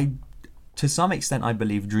 to some extent, I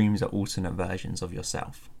believe dreams are alternate versions of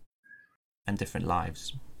yourself and different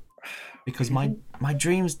lives. Because my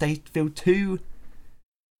dreams, they feel too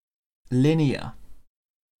linear.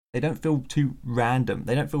 They don't feel too random.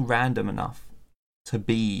 They don't feel random enough to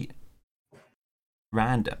be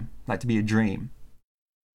random, like to be a dream.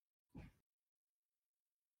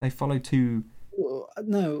 They follow too. Well,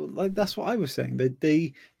 no, like that's what I was saying.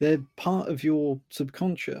 They're part of your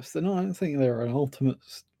subconscious. They're not. I don't think they're an ultimate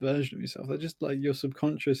version of yourself. They're just like your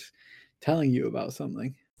subconscious telling you about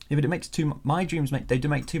something. Yeah, but it makes my dreams do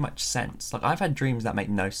make too much sense. Like I've had dreams that make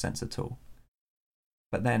no sense at all.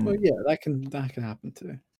 But then, well, yeah, that can happen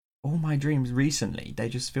too. All my dreams recently, they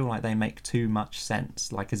just feel like they make too much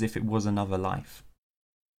sense, like as if it was another life.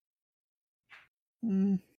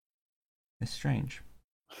 It's strange.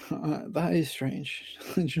 That is strange.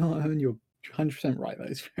 Do you know what? You're 100% right. That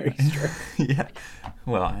is very strange. Yeah.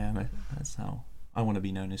 Well, I am. That's how I want to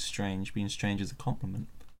be known as strange. Being strange is a compliment.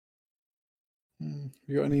 You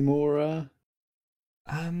got any more?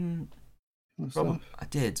 Well, I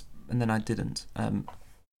did, and then I didn't.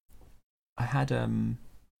 I had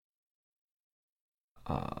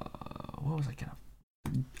what was I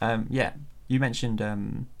gonna? Yeah, you mentioned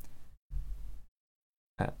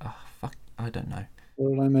fuck, I don't know.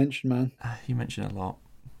 What did I mention, man? You mentioned a lot.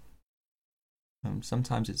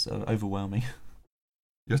 Sometimes it's overwhelming.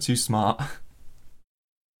 You're too smart.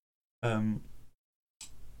 No,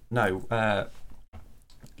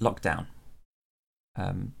 lockdown.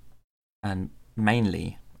 And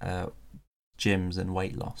mainly gyms and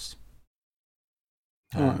weight loss.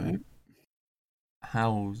 All right.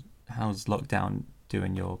 How's lockdown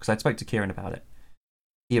doing your? Because I spoke to Kieran about it.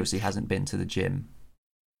 He obviously hasn't been to the gym.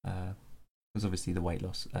 Because obviously the weight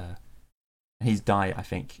loss. His diet, I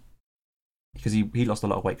think, because he lost a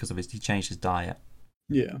lot of weight because obviously he changed his diet.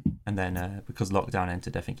 Yeah. And then because lockdown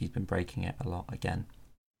entered, I think he's been breaking it a lot again.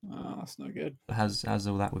 Oh, that's not good. How's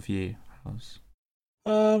all that with you?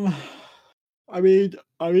 I mean,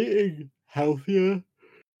 I'm eating healthier.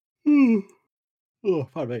 Oh,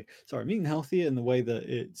 pardon me. Sorry, I'm eating healthier in the way that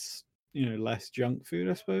it's, less junk food,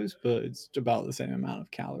 I suppose, but it's about the same amount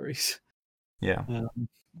of calories. Yeah.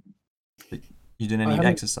 You doing any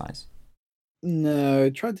exercise? No, I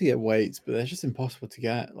tried to get weights, but they're just impossible to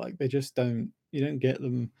get. Like they just don't. You don't get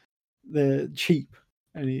them. They're cheap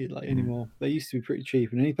anymore. They used to be pretty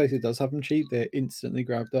cheap, and any place that does have them cheap, they're instantly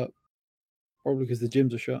grabbed up. Probably because the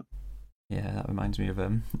gyms are shut. Yeah, that reminds me of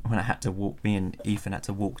when I had to walk. Me and Ethan had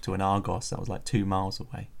to walk to an Argos that was like 2 miles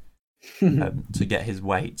away to get his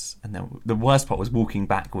weights, and then the worst part was walking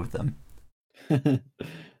back with them.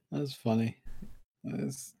 That's funny.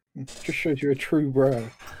 It just shows you're a true bro.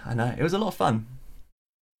 I know, it was a lot of fun.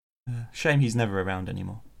 Shame he's never around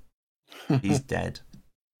anymore. He's dead.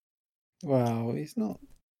 Wow, he's not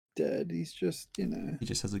dead. He's just, He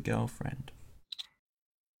just has a girlfriend.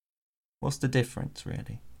 What's the difference,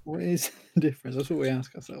 really? What is the difference? That's what we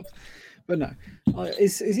ask ourselves. But no,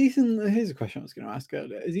 is Ethan? Here's a question I was going to ask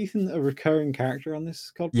earlier. Is Ethan a recurring character on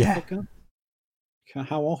this podcast? Yeah.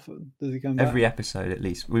 How often does he come back? Every episode, at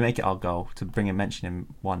least. We make it our goal to mention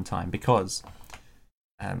him one time because.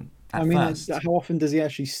 How often does he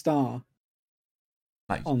actually star?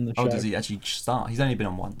 On the show? Does he actually start? He's only been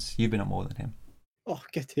on once. You've been on more than him. Oh,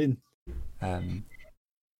 get in.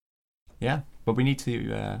 Yeah, but we need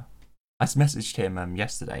to. I messaged him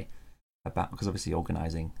yesterday because obviously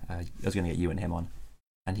organising. I was going to get you and him on,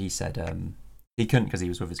 and he said he couldn't because he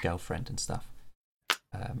was with his girlfriend and stuff.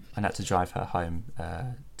 And had to drive her home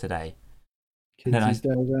today. Kids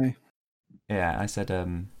day. Yeah, I said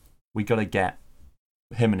we got to get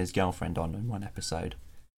him and his girlfriend on in one episode.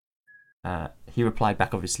 He replied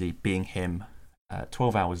back, obviously being him,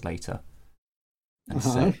 12 hours later,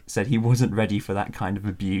 and said he wasn't ready for that kind of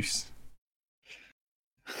abuse.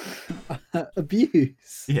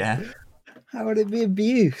 Abuse? Yeah. How would it be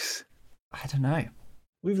abuse? I don't know.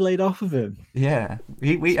 We've laid off of him. Yeah,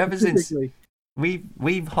 we ever since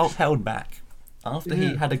we've held back. After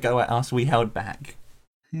he had a go at us, we held back.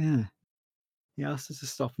 Yeah. He asked us to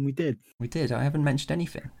stop, and we did. We did. I haven't mentioned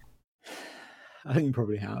anything. I think you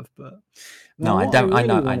probably have, but No, I what don't. I really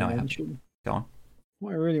know. I want know. to I have. mention, Go on.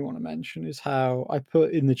 what I really want to mention is how I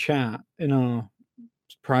put in the chat in our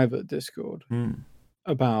private Discord Mm.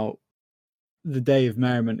 about the day of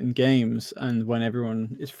merriment and games and when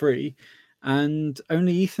everyone is free, and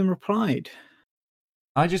only Ethan replied.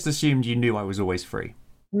 I just assumed you knew I was always free.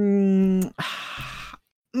 Mm,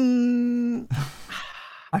 mm,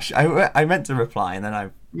 I meant to reply, and then I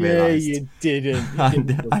yeah, realised. you didn't. You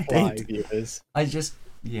didn't I reply, did. viewers. I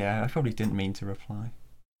probably didn't mean to reply.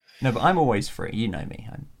 No, but I'm always free. You know me.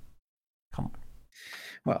 Come on.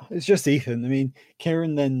 Well, it's just Ethan. I mean,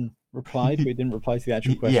 Kieran then replied, but he didn't reply to the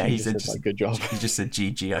actual question. Yeah, he just said, like, good job. He just said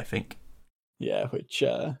GG, I think. Yeah, which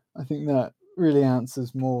I think that really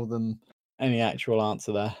answers more than any actual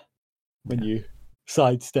answer there when you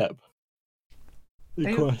sidestep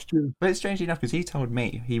the question. But it's strange enough because he told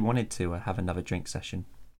me he wanted to have another drink session.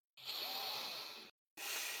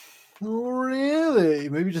 Oh, really?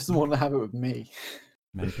 Maybe he just doesn't want to have it with me.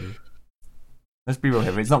 Maybe. Let's be real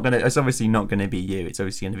here. It's obviously not going to be you. It's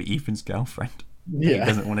obviously going to be Ethan's girlfriend. Yeah. He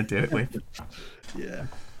doesn't want to do it with. Yeah,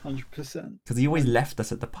 100%. Because he always left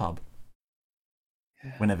us at the pub.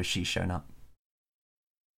 Yeah. Whenever she's shown up.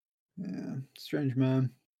 Yeah, strange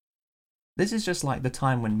man. This is just like the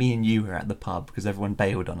time when me and you were at the pub because everyone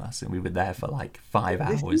bailed on us and we were there for like 5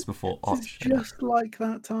 hours before Ott showed up. Just like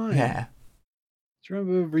that time. Yeah. Do you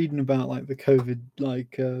remember reading about like the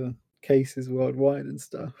COVID cases worldwide and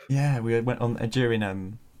stuff? Yeah, we went on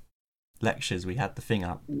during lectures. We had the thing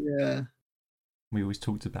up. Yeah. We always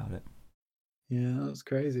talked about it. Yeah, that was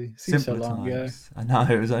crazy. Seems so long ago. I know,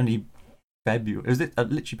 it was only February. It was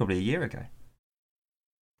literally probably a year ago.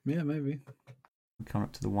 Yeah, maybe. We come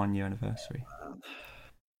up to the 1 year anniversary.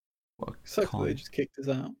 Sucks they just kicked us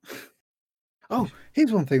out. Oh,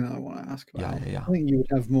 here's one thing that I want to ask about. Yeah. I think you would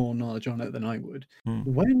have more knowledge on it than I would.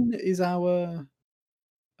 When is our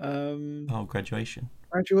graduation?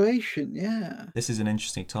 Graduation, yeah. This is an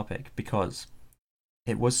interesting topic because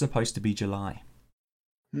it was supposed to be July.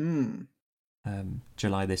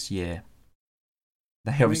 July this year.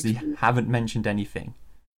 They obviously haven't mentioned anything.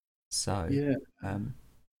 So yeah.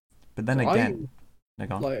 But then again,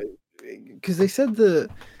 because they said that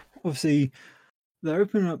obviously they're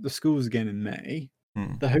opening up the schools again in May.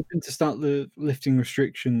 They're hoping to start lifting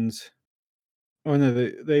restrictions. Oh no,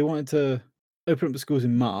 they wanted to open up the schools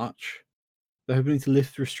in March. They're hoping to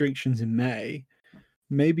lift restrictions in May.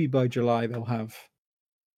 Maybe by July they'll have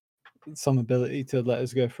some ability to let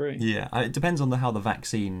us go free. Yeah, it depends on how the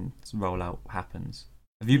vaccine rollout happens.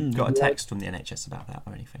 Have you got a text from the NHS about that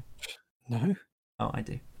or anything? No. Oh, I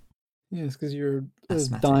do. Yeah, it's because you're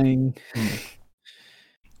dying.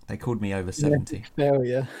 They called me over 70.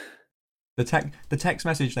 Failure. The text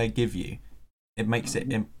message they give you, it makes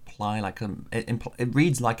it imply like it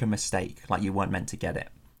reads like a mistake, like you weren't meant to get it,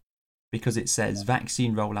 because it says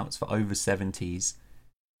vaccine rollouts for over 70s.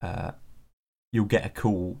 You'll get a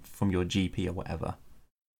call from your GP or whatever,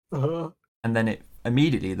 and then it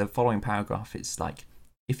immediately the following paragraph it's like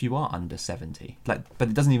if you are under 70, but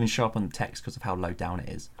it doesn't even show up on the text because of how low down it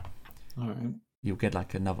is. All right. You'll get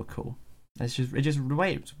like another call. It's just the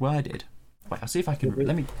way it's worded. Wait, I'll see if I can.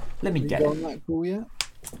 Let me get it. On that call yet?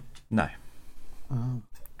 No. Oh.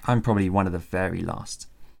 I'm probably one of the very last.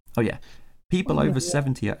 Oh yeah. People over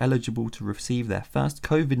 70 are eligible to receive their first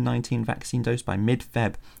COVID-19 vaccine dose by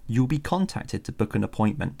mid-Feb. You'll be contacted to book an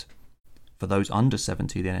appointment. For those under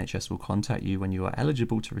 70, the NHS will contact you when you are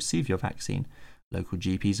eligible to receive your vaccine. Local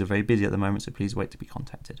GPs are very busy at the moment, so please wait to be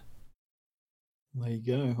contacted. There you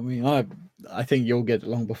go. I mean, I think you'll get it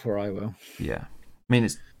long before I will. Yeah. I mean,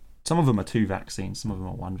 some of them are 2 vaccines, some of them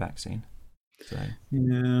are 1 vaccine. So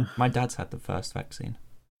yeah. My dad's had the first vaccine.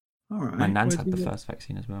 All right. My nan's had the first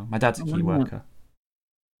vaccine as well. My dad's a key worker.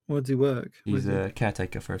 Where does he work? He's a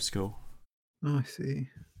caretaker for a school. Oh,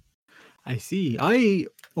 I see. I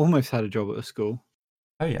almost had a job at a school.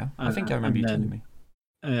 Oh yeah, I think I remember you telling me.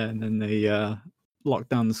 And then they locked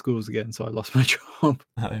down the schools again, so I lost my job.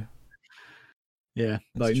 Oh. Yeah,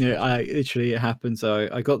 it happened. So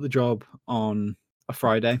I got the job on a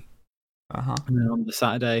Friday. And then on the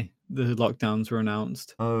Saturday, the lockdowns were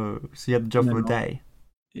announced. Oh, so you had the job for a day?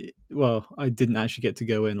 Well, I didn't actually get to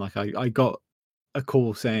go in. Like I got a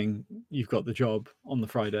call saying you've got the job on the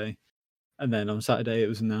Friday, and then on Saturday it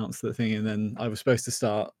was announced the thing, and then I was supposed to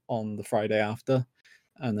start on the Friday after,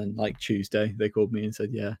 and then like Tuesday they called me and said,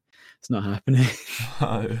 yeah, it's not happening.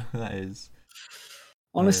 Oh, that is.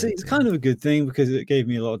 Honestly, it's kind of a good thing because it gave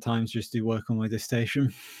me a lot of time just to work on my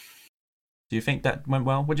dissertation. Do you think that went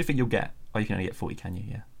well? What do you think you'll get? Oh, you can only get 40, can you?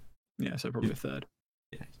 Yeah. Yeah, so probably a third.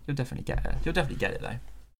 Yeah, you'll definitely get it. You'll definitely get it though.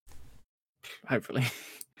 Hopefully.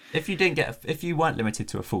 If you weren't limited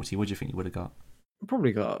to a 40, what do you think you would have got?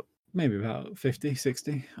 Probably got maybe about 50,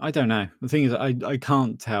 60. I don't know. The thing is, I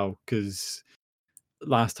can't tell because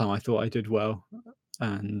last time I thought I did well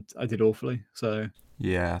and I did awfully. So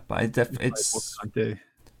Yeah, but what can I do?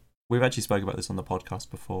 We've actually spoke about this on the podcast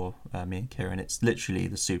before, me and Kieran. It's literally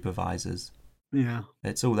the supervisors. Yeah.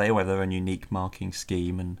 They all have their own unique marking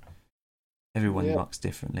scheme, and everyone marks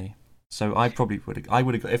differently. So I probably would have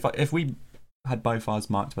got if we had both ours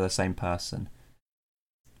marked by the same person.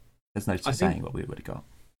 There's no saying what we would have got.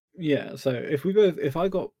 Yeah. So if I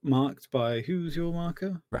got marked by who's your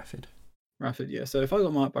marker? Rafid. Yeah. So if I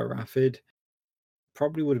got marked by Rafid,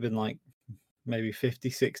 probably would have been like maybe 50,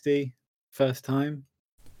 60 first time.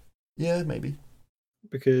 Yeah, maybe.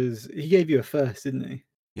 Because he gave you a first, didn't he?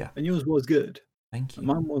 Yeah. And yours was good. Thank you.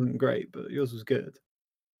 Mine wasn't great, but yours was good.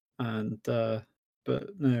 And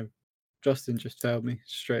but no, Justin just failed me.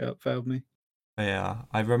 Straight up failed me. Yeah,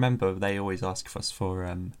 I remember they always ask us for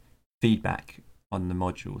feedback on the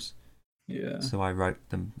modules. Yeah. So I wrote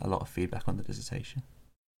them a lot of feedback on the dissertation.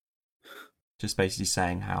 Just basically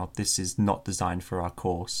saying how this is not designed for our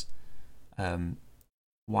course.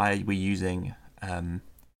 Why are we using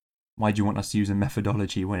why do you want us to use a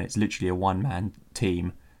methodology when it's literally a one-man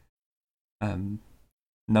team?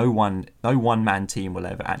 No one-man team will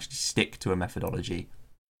ever actually stick to a methodology.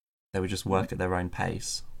 They would just work at their own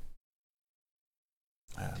pace.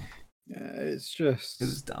 Yeah, it's just... It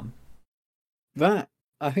was dumb.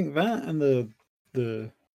 I think that and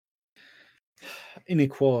the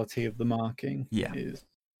inequality of the marking is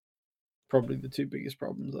probably the two biggest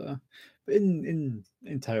problems there. But in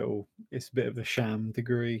total, it's a bit of a sham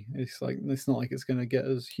degree. It's not like it's going to get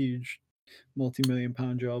us huge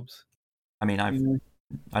multi-million-pound jobs. I mean, I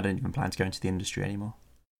don't even plan to go into the industry anymore.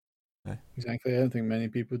 So. Exactly. I don't think many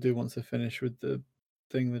people do once they finish with the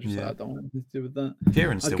thing. They're just like, I don't want anything to do with that.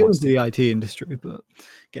 Kieran still I'd go into the IT industry, but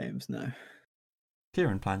games, no.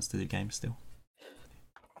 Kieran plans to do games still.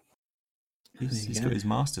 He's got his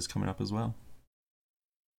masters coming up as well.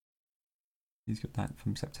 He's got that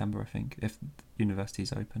from September, I think, if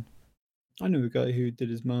university's open. I know a guy who did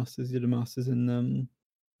his masters. He did a masters in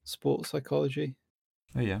sports psychology.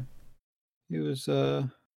 Oh yeah. He was he's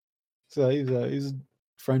a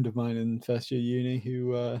friend of mine in first year uni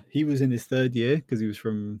who he was in his third year because he was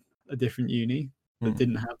from a different uni but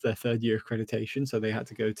didn't have their third year accreditation, so they had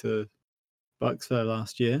to go to Bucks for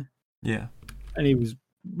last year. Yeah. And he was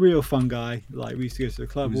real fun guy. Like we used to go to the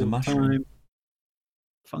club all the time.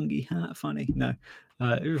 Fungi hat, funny. No.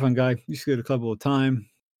 He was a fun guy. Used to go to the club all the time.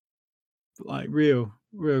 Like real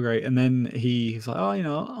great. And then he's like, oh,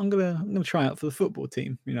 I'm gonna try out for the football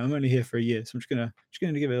team. I'm only here for a year, so I'm just gonna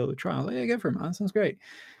give it a little try. I was like, yeah, go for it, man. Sounds great.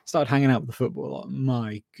 Started hanging out with the football. Like,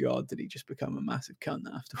 my God, did he just become a massive cunt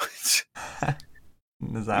afterwards?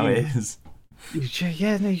 That's how it is. He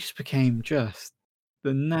just became just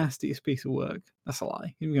the nastiest piece of work. That's a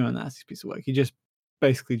lie. He didn't become a nastiest piece of work. He just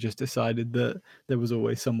basically just decided that there was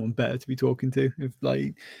always someone better to be talking to. If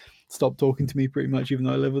stopped talking to me pretty much, even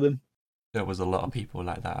though I live with him. There was a lot of people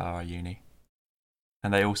like that at our uni.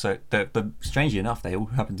 And they also, but strangely enough, they all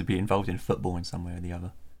happened to be involved in football in some way or the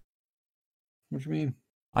other. What do you mean?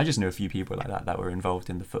 I just knew a few people like that were involved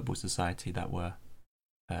in the football society that were,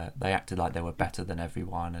 they acted like they were better than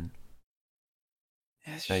everyone. And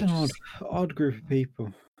it's just an odd group of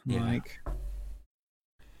people. Yeah.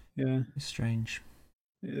 It's strange.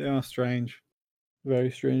 They are strange. Very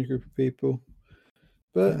strange group of people.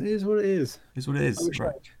 But it is what it is. It's what it is. I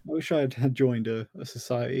wish I had joined a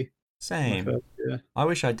society. Same. I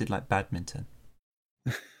wish I did like badminton.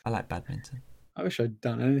 I like badminton. I wish I'd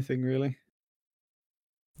done anything really.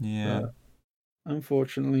 Yeah. But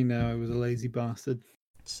unfortunately, no, I was a lazy bastard.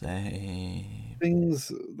 Same.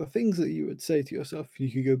 The things that you would say to yourself if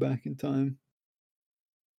you could go back in time.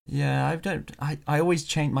 Yeah, I always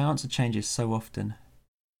change. My answer changes so often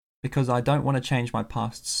because I don't want to change my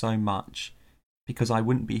past so much. Because I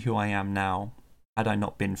wouldn't be who I am now had I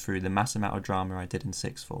not been through the mass amount of drama I did in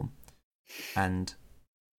sixth form and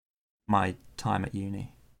my time at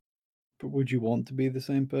uni. But would you want to be the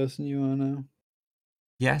same person you are now?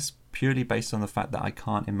 Yes, purely based on the fact that I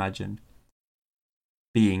can't imagine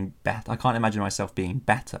being better. I can't imagine myself being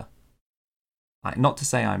better. Not to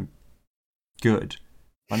say I'm good.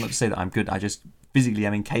 Not to say that I'm good. I just physically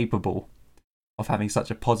am incapable of having such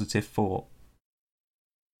a positive thought.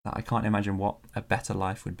 That I can't imagine what a better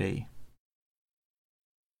life would be.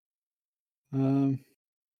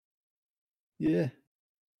 Yeah.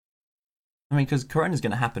 I mean, because Corona's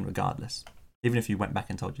going to happen regardless. Even if you went back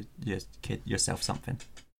and told yourself something.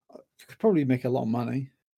 You could probably make a lot of money.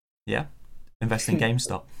 Yeah. Invest in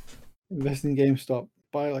GameStop. Invest in GameStop.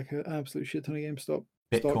 buy like an absolute shit ton of GameStop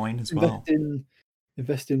Bitcoin stock. as well.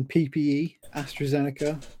 Invest in PPE,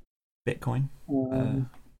 AstraZeneca. Bitcoin. Um,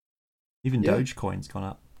 Even yeah. Dogecoin's gone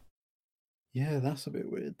up. Yeah, that's a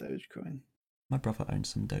bit weird, Dogecoin. My brother owns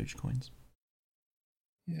some Dogecoins.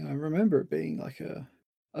 Yeah, I remember it being like a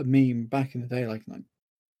meme back in the day, like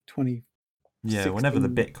 20. Yeah, whenever the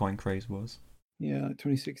 16. Bitcoin craze was. Yeah,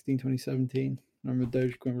 2016, 2017. I remember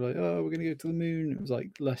Dogecoin were like, oh, we're going to go to the moon. It was like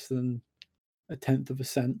less than a tenth of a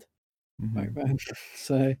cent back then.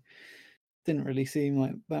 So didn't really seem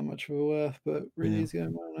like that much of a worth, but really is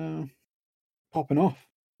going well now. Popping off.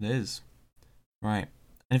 It is. Right.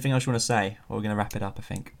 Anything else you want to say? Or we're going to wrap it up, I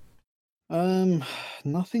think.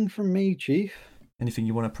 Nothing from me, Chief. Anything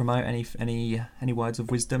you want to promote? Any words of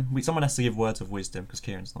wisdom? Someone has to give words of wisdom because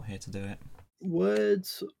Kieran's not here to do it.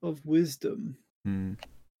 Words of wisdom.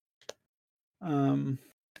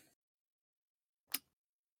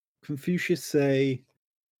 Confucius say,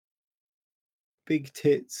 big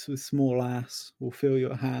tits with small ass will fill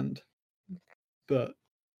your hand, but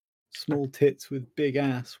small tits with big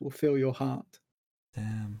ass will fill your heart.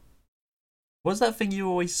 Damn. What's that thing you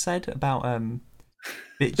always said about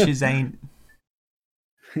bitches ain't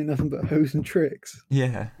nothing but hoes and tricks?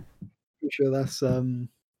 Yeah. I'm sure that's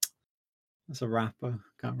a rapper.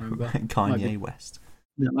 Can't remember. Kanye West.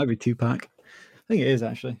 Yeah, it might be Tupac. I think it is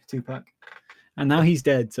actually Tupac. And now he's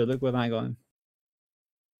dead, so look where that got him.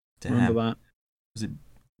 Damn. Remember that? Was it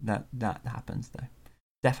that happens though?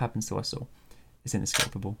 Death happens to us all. It's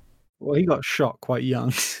inescapable. Well, he got shot quite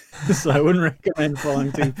young, so I wouldn't recommend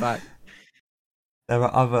following Tupac. There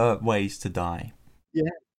are other ways to die. Yeah.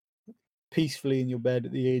 Peacefully in your bed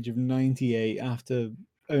at the age of 98 after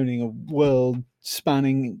owning a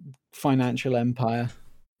world-spanning financial empire.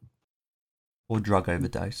 Or drug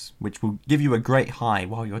overdose, which will give you a great high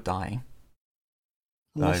while you're dying.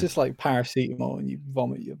 Unless it's like paracetamol and you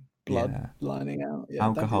vomit your blood lining out. Yeah,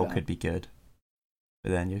 alcohol could be good,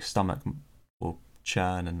 but then your stomach will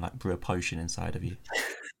churn and like brew a potion inside of you.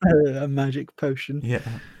 A magic potion. Yeah.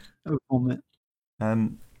 Of vomit.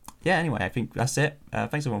 Yeah, anyway, I think that's it.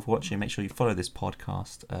 Thanks everyone for watching. Make sure you follow this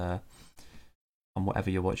podcast on whatever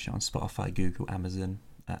you're watching on Spotify, Google, Amazon,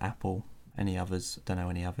 Apple, any others. Don't know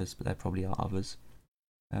any others, but there probably are others.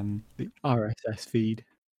 The RSS feed.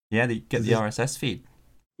 Yeah, get the RSS feed.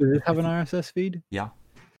 Does it have an RSS feed? Yeah.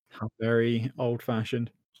 How very old-fashioned.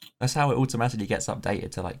 That's how it automatically gets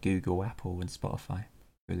updated to like Google, Apple, and Spotify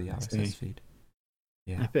through the RSS feed.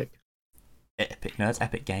 Yeah. Epic. No, that's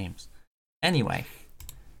Epic Games. Anyway.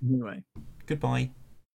 Anyway. Goodbye.